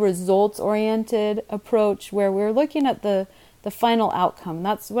very results-oriented approach where we're looking at the final outcome.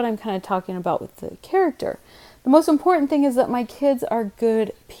 That's what I'm kind of talking about with the character. The most important thing is that my kids are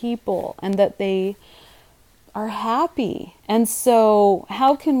good people and that they are happy. And so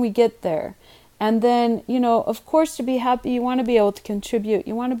how can we get there? And then, of course, to be happy, you want to be able to contribute.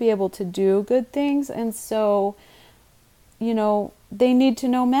 You want to be able to do good things. And so, they need to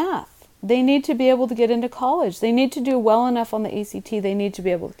know math. They need to be able to get into college. They need to do well enough on the ACT. They need to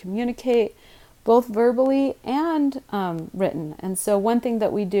be able to communicate both verbally and written. And so one thing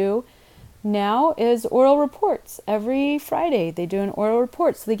that we do now is oral reports. Every Friday they do an oral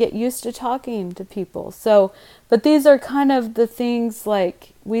report, so they get used to talking to people. So, but these are kind of the things,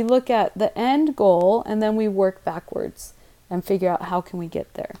 like we look at the end goal and then we work backwards and figure out how can we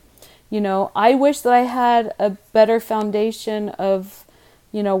get there. I wish that I had a better foundation of,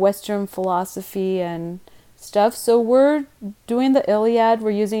 Western philosophy and stuff. So we're doing the Iliad.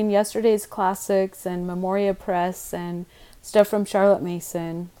 We're using yesterday's classics and Memoria Press and stuff from Charlotte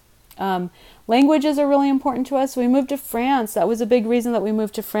Mason. Languages are really important to us. We moved to France. That was a big reason that we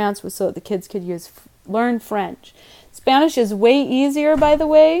moved to France, was so that the kids could learn French. Spanish is way easier, by the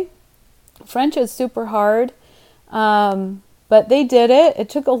way. French is super hard. But they did it. It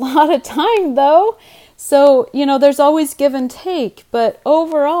took a lot of time, though. So, there's always give and take. But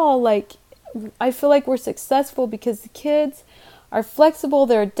overall, I feel like we're successful because the kids are flexible,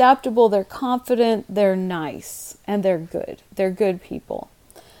 they're adaptable, they're confident, they're nice, and they're good. They're good people.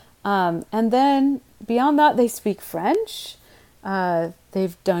 And then beyond that, they speak French.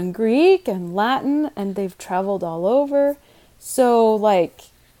 They've done Greek and Latin, and they've traveled all over. So,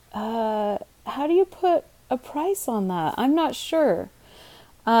 how do you put a price on that? I'm not sure.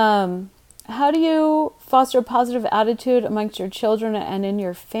 How do you foster a positive attitude amongst your children and in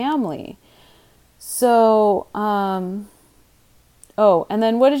your family? So, and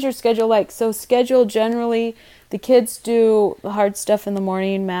then what is your schedule like? So schedule, generally, the kids do the hard stuff in the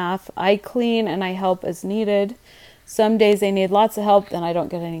morning, math. I clean and I help as needed. Some days they need lots of help, then I don't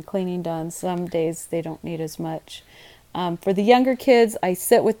get any cleaning done. Some days they don't need as much. For the younger kids, I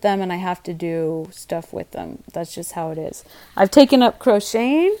sit with them and I have to do stuff with them. That's just how it is. I've taken up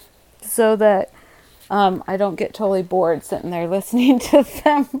crocheting so that I don't get totally bored sitting there listening to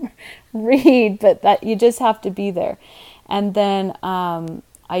them read, but that you just have to be there. And then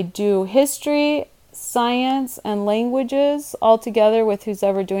I do history, science, and languages all together with who's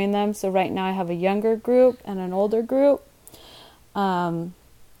ever doing them. So right now I have a younger group and an older group. And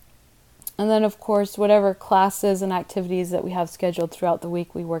then, of course, whatever classes and activities that we have scheduled throughout the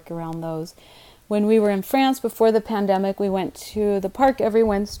week, we work around those. When we were in France before the pandemic, we went to the park every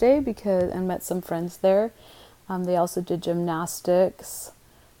Wednesday and met some friends there. They also did gymnastics.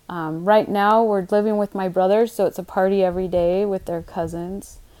 Right now, we're living with my brother, so it's a party every day with their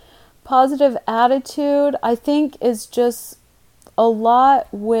cousins. Positive attitude, I think, is just a lot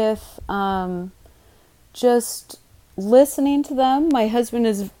with just listening to them. My husband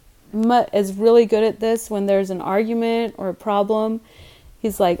is really good at this. When there's an argument or a problem,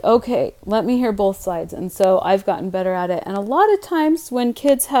 he's like, okay, let me hear both sides. And so I've gotten better at it. And a lot of times when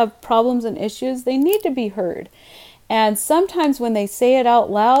kids have problems and issues, they need to be heard. And sometimes when they say it out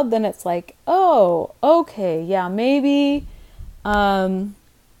loud, then it's like, oh, okay, yeah, maybe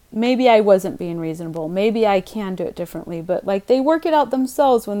I wasn't being reasonable. Maybe I can do it differently. But they work it out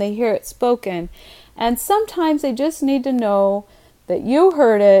themselves when they hear it spoken. And sometimes they just need to know that you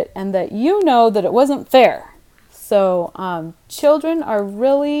heard it and that you know that it wasn't fair. So children are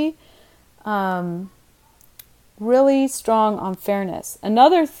really, really strong on fairness.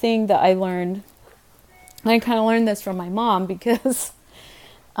 Another thing that I learned, I kind of learned this from my mom because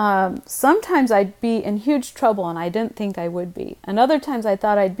sometimes I'd be in huge trouble and I didn't think I would be. And other times I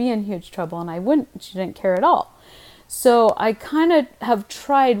thought I'd be in huge trouble and I wouldn't. She didn't care at all. So I kind of have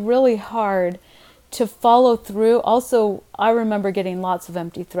tried really hard to follow through. Also, I remember getting lots of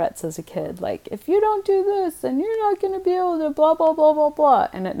empty threats as a kid. Like, if you don't do this, then you're not going to be able to blah, blah, blah, blah, blah.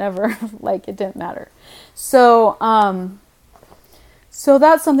 And it never, it didn't matter. So, so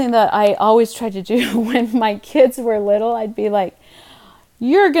that's something that I always tried to do when my kids were little. I'd be like,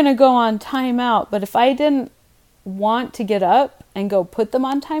 you're going to go on timeout. But if I didn't want to get up and go put them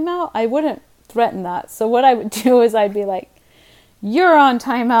on timeout, I wouldn't threaten that. So what I would do is I'd be like, you're on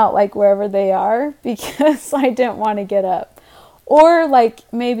timeout, wherever they are, because I didn't want to get up. Or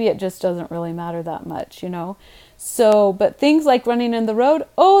maybe it just doesn't really matter that much, So, but things like running in the road,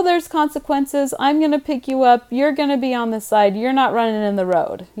 oh, there's consequences. I'm going to pick you up. You're going to be on the side. You're not running in the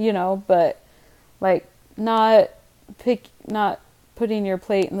road, but not putting your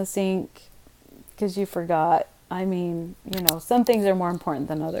plate in the sink because you forgot. I mean, some things are more important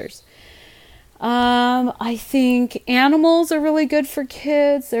than others. I think animals are really good for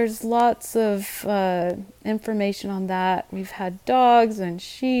kids. There's lots of information on that. We've had dogs and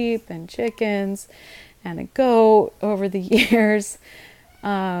sheep and chickens and a goat over the years,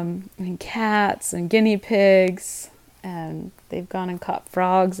 and cats and guinea pigs, and they've gone and caught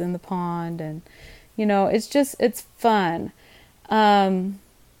frogs in the pond, and it's fun.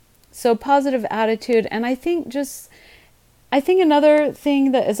 So positive attitude, and I think another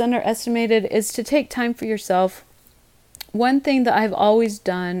thing that is underestimated is to take time for yourself. One thing that I've always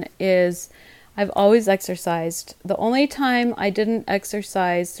done is I've always exercised. The only time I didn't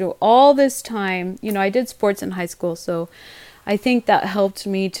exercise through all this time, I did sports in high school, so I think that helped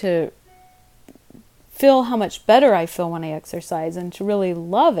me to feel how much better I feel when I exercise and to really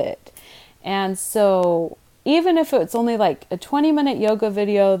love it. And so even if it's only like a 20-minute yoga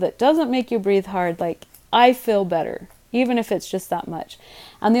video that doesn't make you breathe hard, like I feel better, even if it's just that much.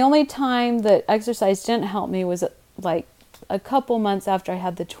 And the only time that exercise didn't help me was like a couple months after I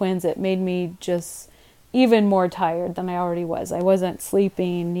had the twins. It made me just even more tired than I already was. I wasn't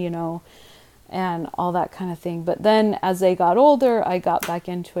sleeping, and all that kind of thing. But then as they got older, I got back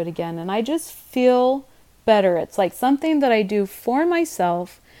into it again, and I just feel better. It's like something that I do for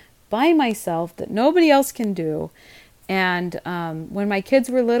myself, by myself, that nobody else can do. And when my kids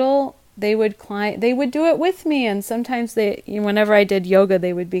were little, they would do it with me, and sometimes whenever I did yoga,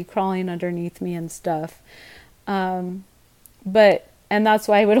 they would be crawling underneath me and stuff. And that's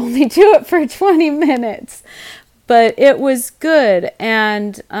why I would only do it for 20 minutes. But it was good.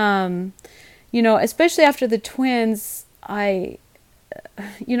 And, especially after the twins, I'm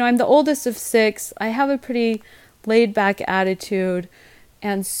the oldest of 6. I have a pretty laid back attitude.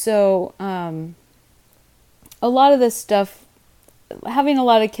 And so, a lot of this stuff, having a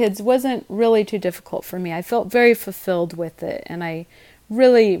lot of kids wasn't really too difficult for me. I felt very fulfilled with it, and I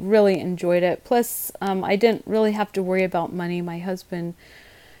really, really enjoyed it. Plus, I didn't really have to worry about money. My husband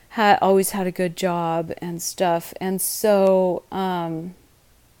always had a good job and stuff. And so,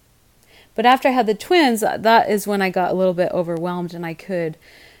 but after I had the twins, that is when I got a little bit overwhelmed, and I could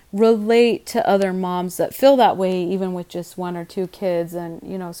relate to other moms that feel that way, even with just 1 or 2 kids. And,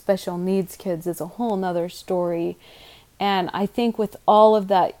 special needs kids is a whole nother story. And I think with all of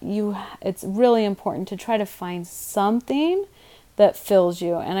that, it's really important to try to find something that fills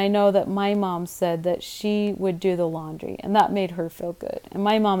you. And I know that my mom said that she would do the laundry, and that made her feel good. And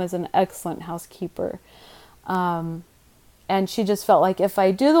my mom is an excellent housekeeper. And she just felt like if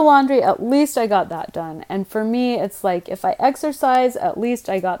I do the laundry, at least I got that done. And for me, it's like if I exercise, at least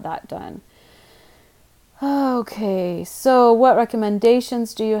I got that done. Okay, so what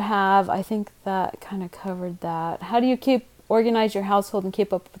recommendations do you have? I think that kind of covered that. How do you organize your household and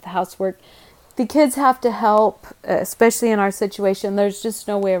keep up with the housework? The kids have to help, especially in our situation. There's just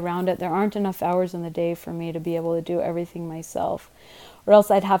no way around it. There aren't enough hours in the day for me to be able to do everything myself, or else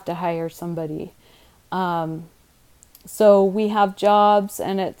I'd have to hire somebody. So we have jobs,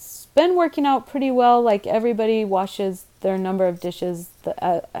 and it's been working out pretty well. Like everybody washes their number of dishes,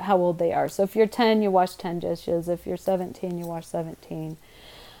 how old they are. So if you're 10, you wash 10 dishes. If you're 17, you wash 17.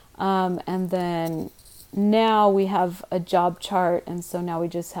 And then now we have a job chart, and so now we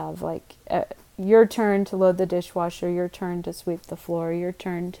just have like your turn to load the dishwasher, your turn to sweep the floor, your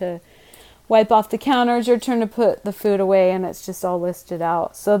turn to wipe off the counters, your turn to put the food away, and it's just all listed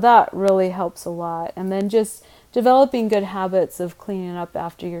out. So that really helps a lot. And then just developing good habits of cleaning up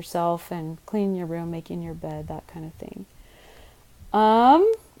after yourself and cleaning your room, making your bed, that kind of thing.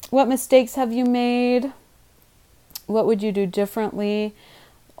 What mistakes have you made? What would you do differently?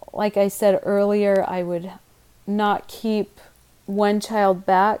 Like I said earlier, I would not keep one child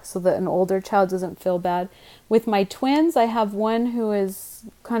back so that an older child doesn't feel bad. With my twins, I have one who is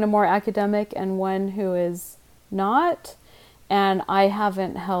kind of more academic and one who is not, and I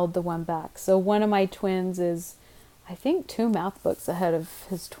haven't held the one back. So one of my twins is, I think, 2 math books ahead of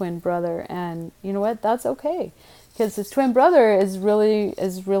his twin brother, and you know what? That's okay, because his twin brother is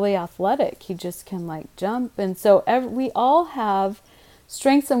really athletic. He just can like jump, and so we all have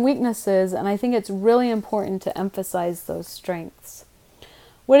strengths and weaknesses, and I think it's really important to emphasize those strengths.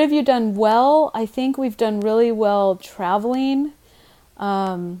 What have you done well? I think we've done really well traveling,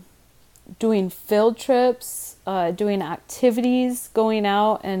 doing field trips, doing activities, going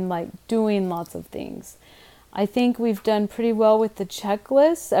out and like doing lots of things. I think we've done pretty well with the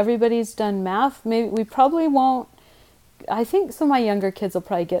checklists. Everybody's done math. Maybe we probably won't. I think some of my younger kids will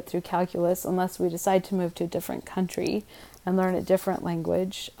probably get through calculus unless we decide to move to a different country and learn a different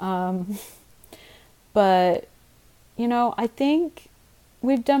language. But, I think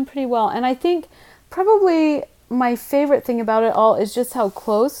we've done pretty well. And I think probably my favorite thing about it all is just how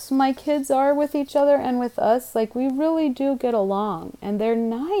close my kids are with each other and with us. Like, we really do get along, and they're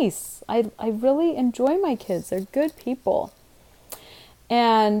nice. I really enjoy my kids. They're good people.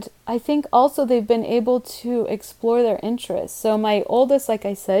 And I think also they've been able to explore their interests. So my oldest, like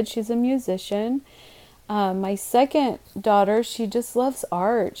I said, she's a musician. My second daughter, she just loves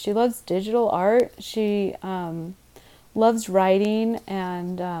art. She loves digital art. She loves writing,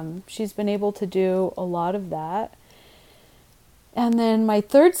 and she's been able to do a lot of that. And then my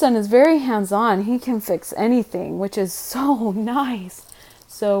third son is very hands-on. He can fix anything, which is so nice.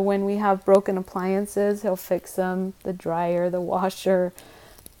 So when we have broken appliances, he'll fix them. The dryer, the washer,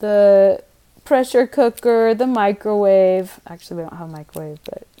 the pressure cooker, the microwave. Actually, we don't have a microwave,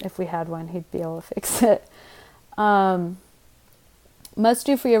 but if we had one, he'd be able to fix it. Must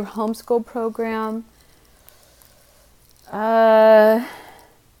do for your homeschool program.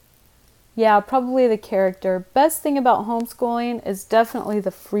 Yeah, probably the character. Best thing about homeschooling is definitely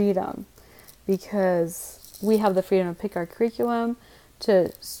the freedom, because we have the freedom to pick our curriculum,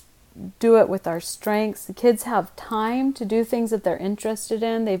 to do it with our strengths. The kids have time to do things that they're interested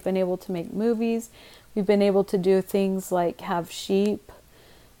in. They've been able to make movies. We've been able to do things like have sheep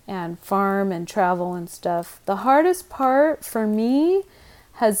and farm and travel and stuff. The hardest part for me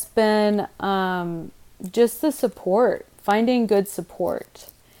has been just the support, finding good support.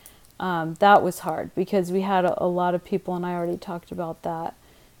 That was hard because we had a lot of people, and I already talked about that,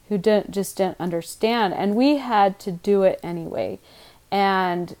 who didn't understand, and we had to do it anyway.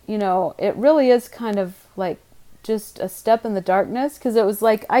 And, you know, it really is kind of like just a step in the darkness, because it was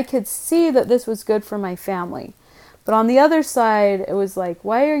like I could see that this was good for my family. But on the other side, it was like,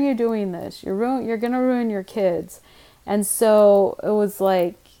 why are you doing this? You're going to ruin your kids. And so it was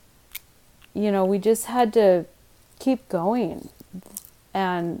like, you know, we just had to keep going,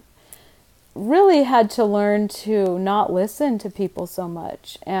 and really had to learn to not listen to people so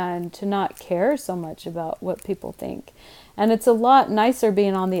much and to not care so much about what people think. And it's a lot nicer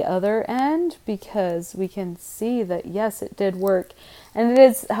being on the other end, because we can see that, yes, it did work. And it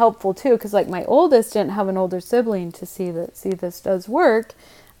is helpful too, because like my oldest didn't have an older sibling to see this does work.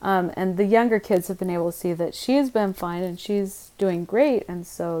 And the younger kids have been able to see that she's been fine and she's doing great. And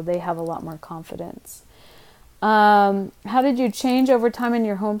so they have a lot more confidence. How did you change over time in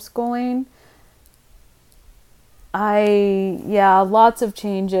your homeschooling? Lots of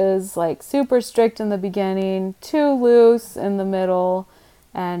changes, like super strict in the beginning, too loose in the middle,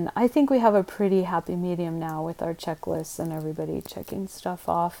 and I think we have a pretty happy medium now with our checklists and everybody checking stuff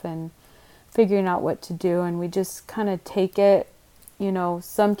off and figuring out what to do, and we just kind of take it. You know,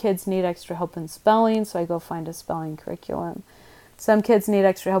 some kids need extra help in spelling, so I go find a spelling curriculum. Some kids need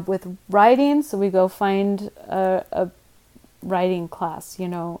extra help with writing, so we go find a writing class,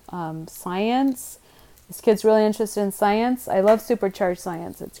 science. This kid's really interested in science. I love Supercharged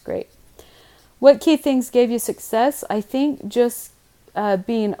Science. It's great. What key things gave you success? I think just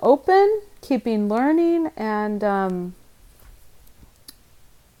being open, keeping learning, and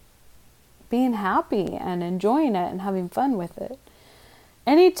being happy and enjoying it and having fun with it.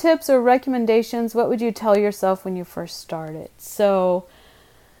 Any tips or recommendations? What would you tell yourself when you first started? So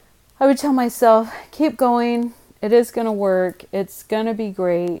I would tell myself, keep going. It is going to work. It's going to be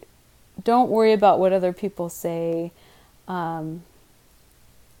great. Don't worry about what other people say. It's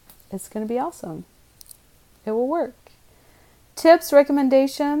going to be awesome. It will work. Tips,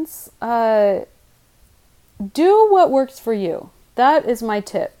 recommendations. Do what works for you. That is my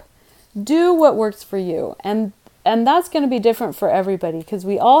tip. Do what works for you. And that's going to be different for everybody, because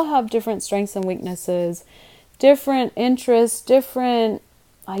we all have different strengths and weaknesses, different interests, different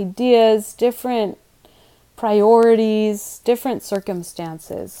ideas, different priorities, different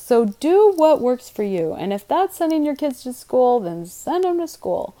circumstances. So do what works for you. And if that's sending your kids to school, then send them to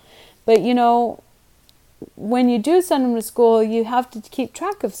school. But when you do send them to school, you have to keep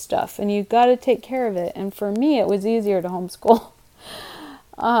track of stuff and you got to take care of it. And for me, it was easier to homeschool.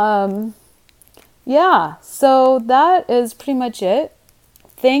 So that is pretty much it.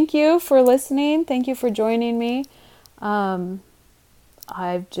 Thank you for listening. Thank you for joining me. I've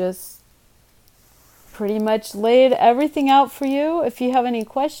just pretty much laid everything out for you. If you have any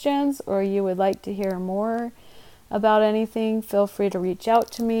questions or you would like to hear more about anything, feel free to reach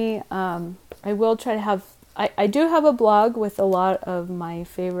out to me. I will try to have, I do have a blog with a lot of my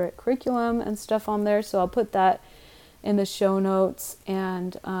favorite curriculum and stuff on there, so I'll put that in the show notes.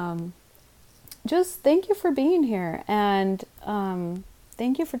 And just thank you for being here, and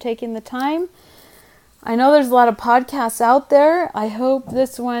thank you for taking the time. I know there's a lot of podcasts out there. I hope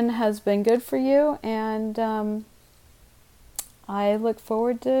this one has been good for you, and I look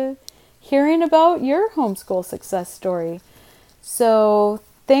forward to hearing about your homeschool success story. So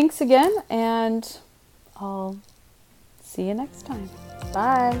thanks again, and I'll see you next time.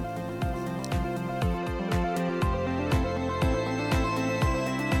 Bye.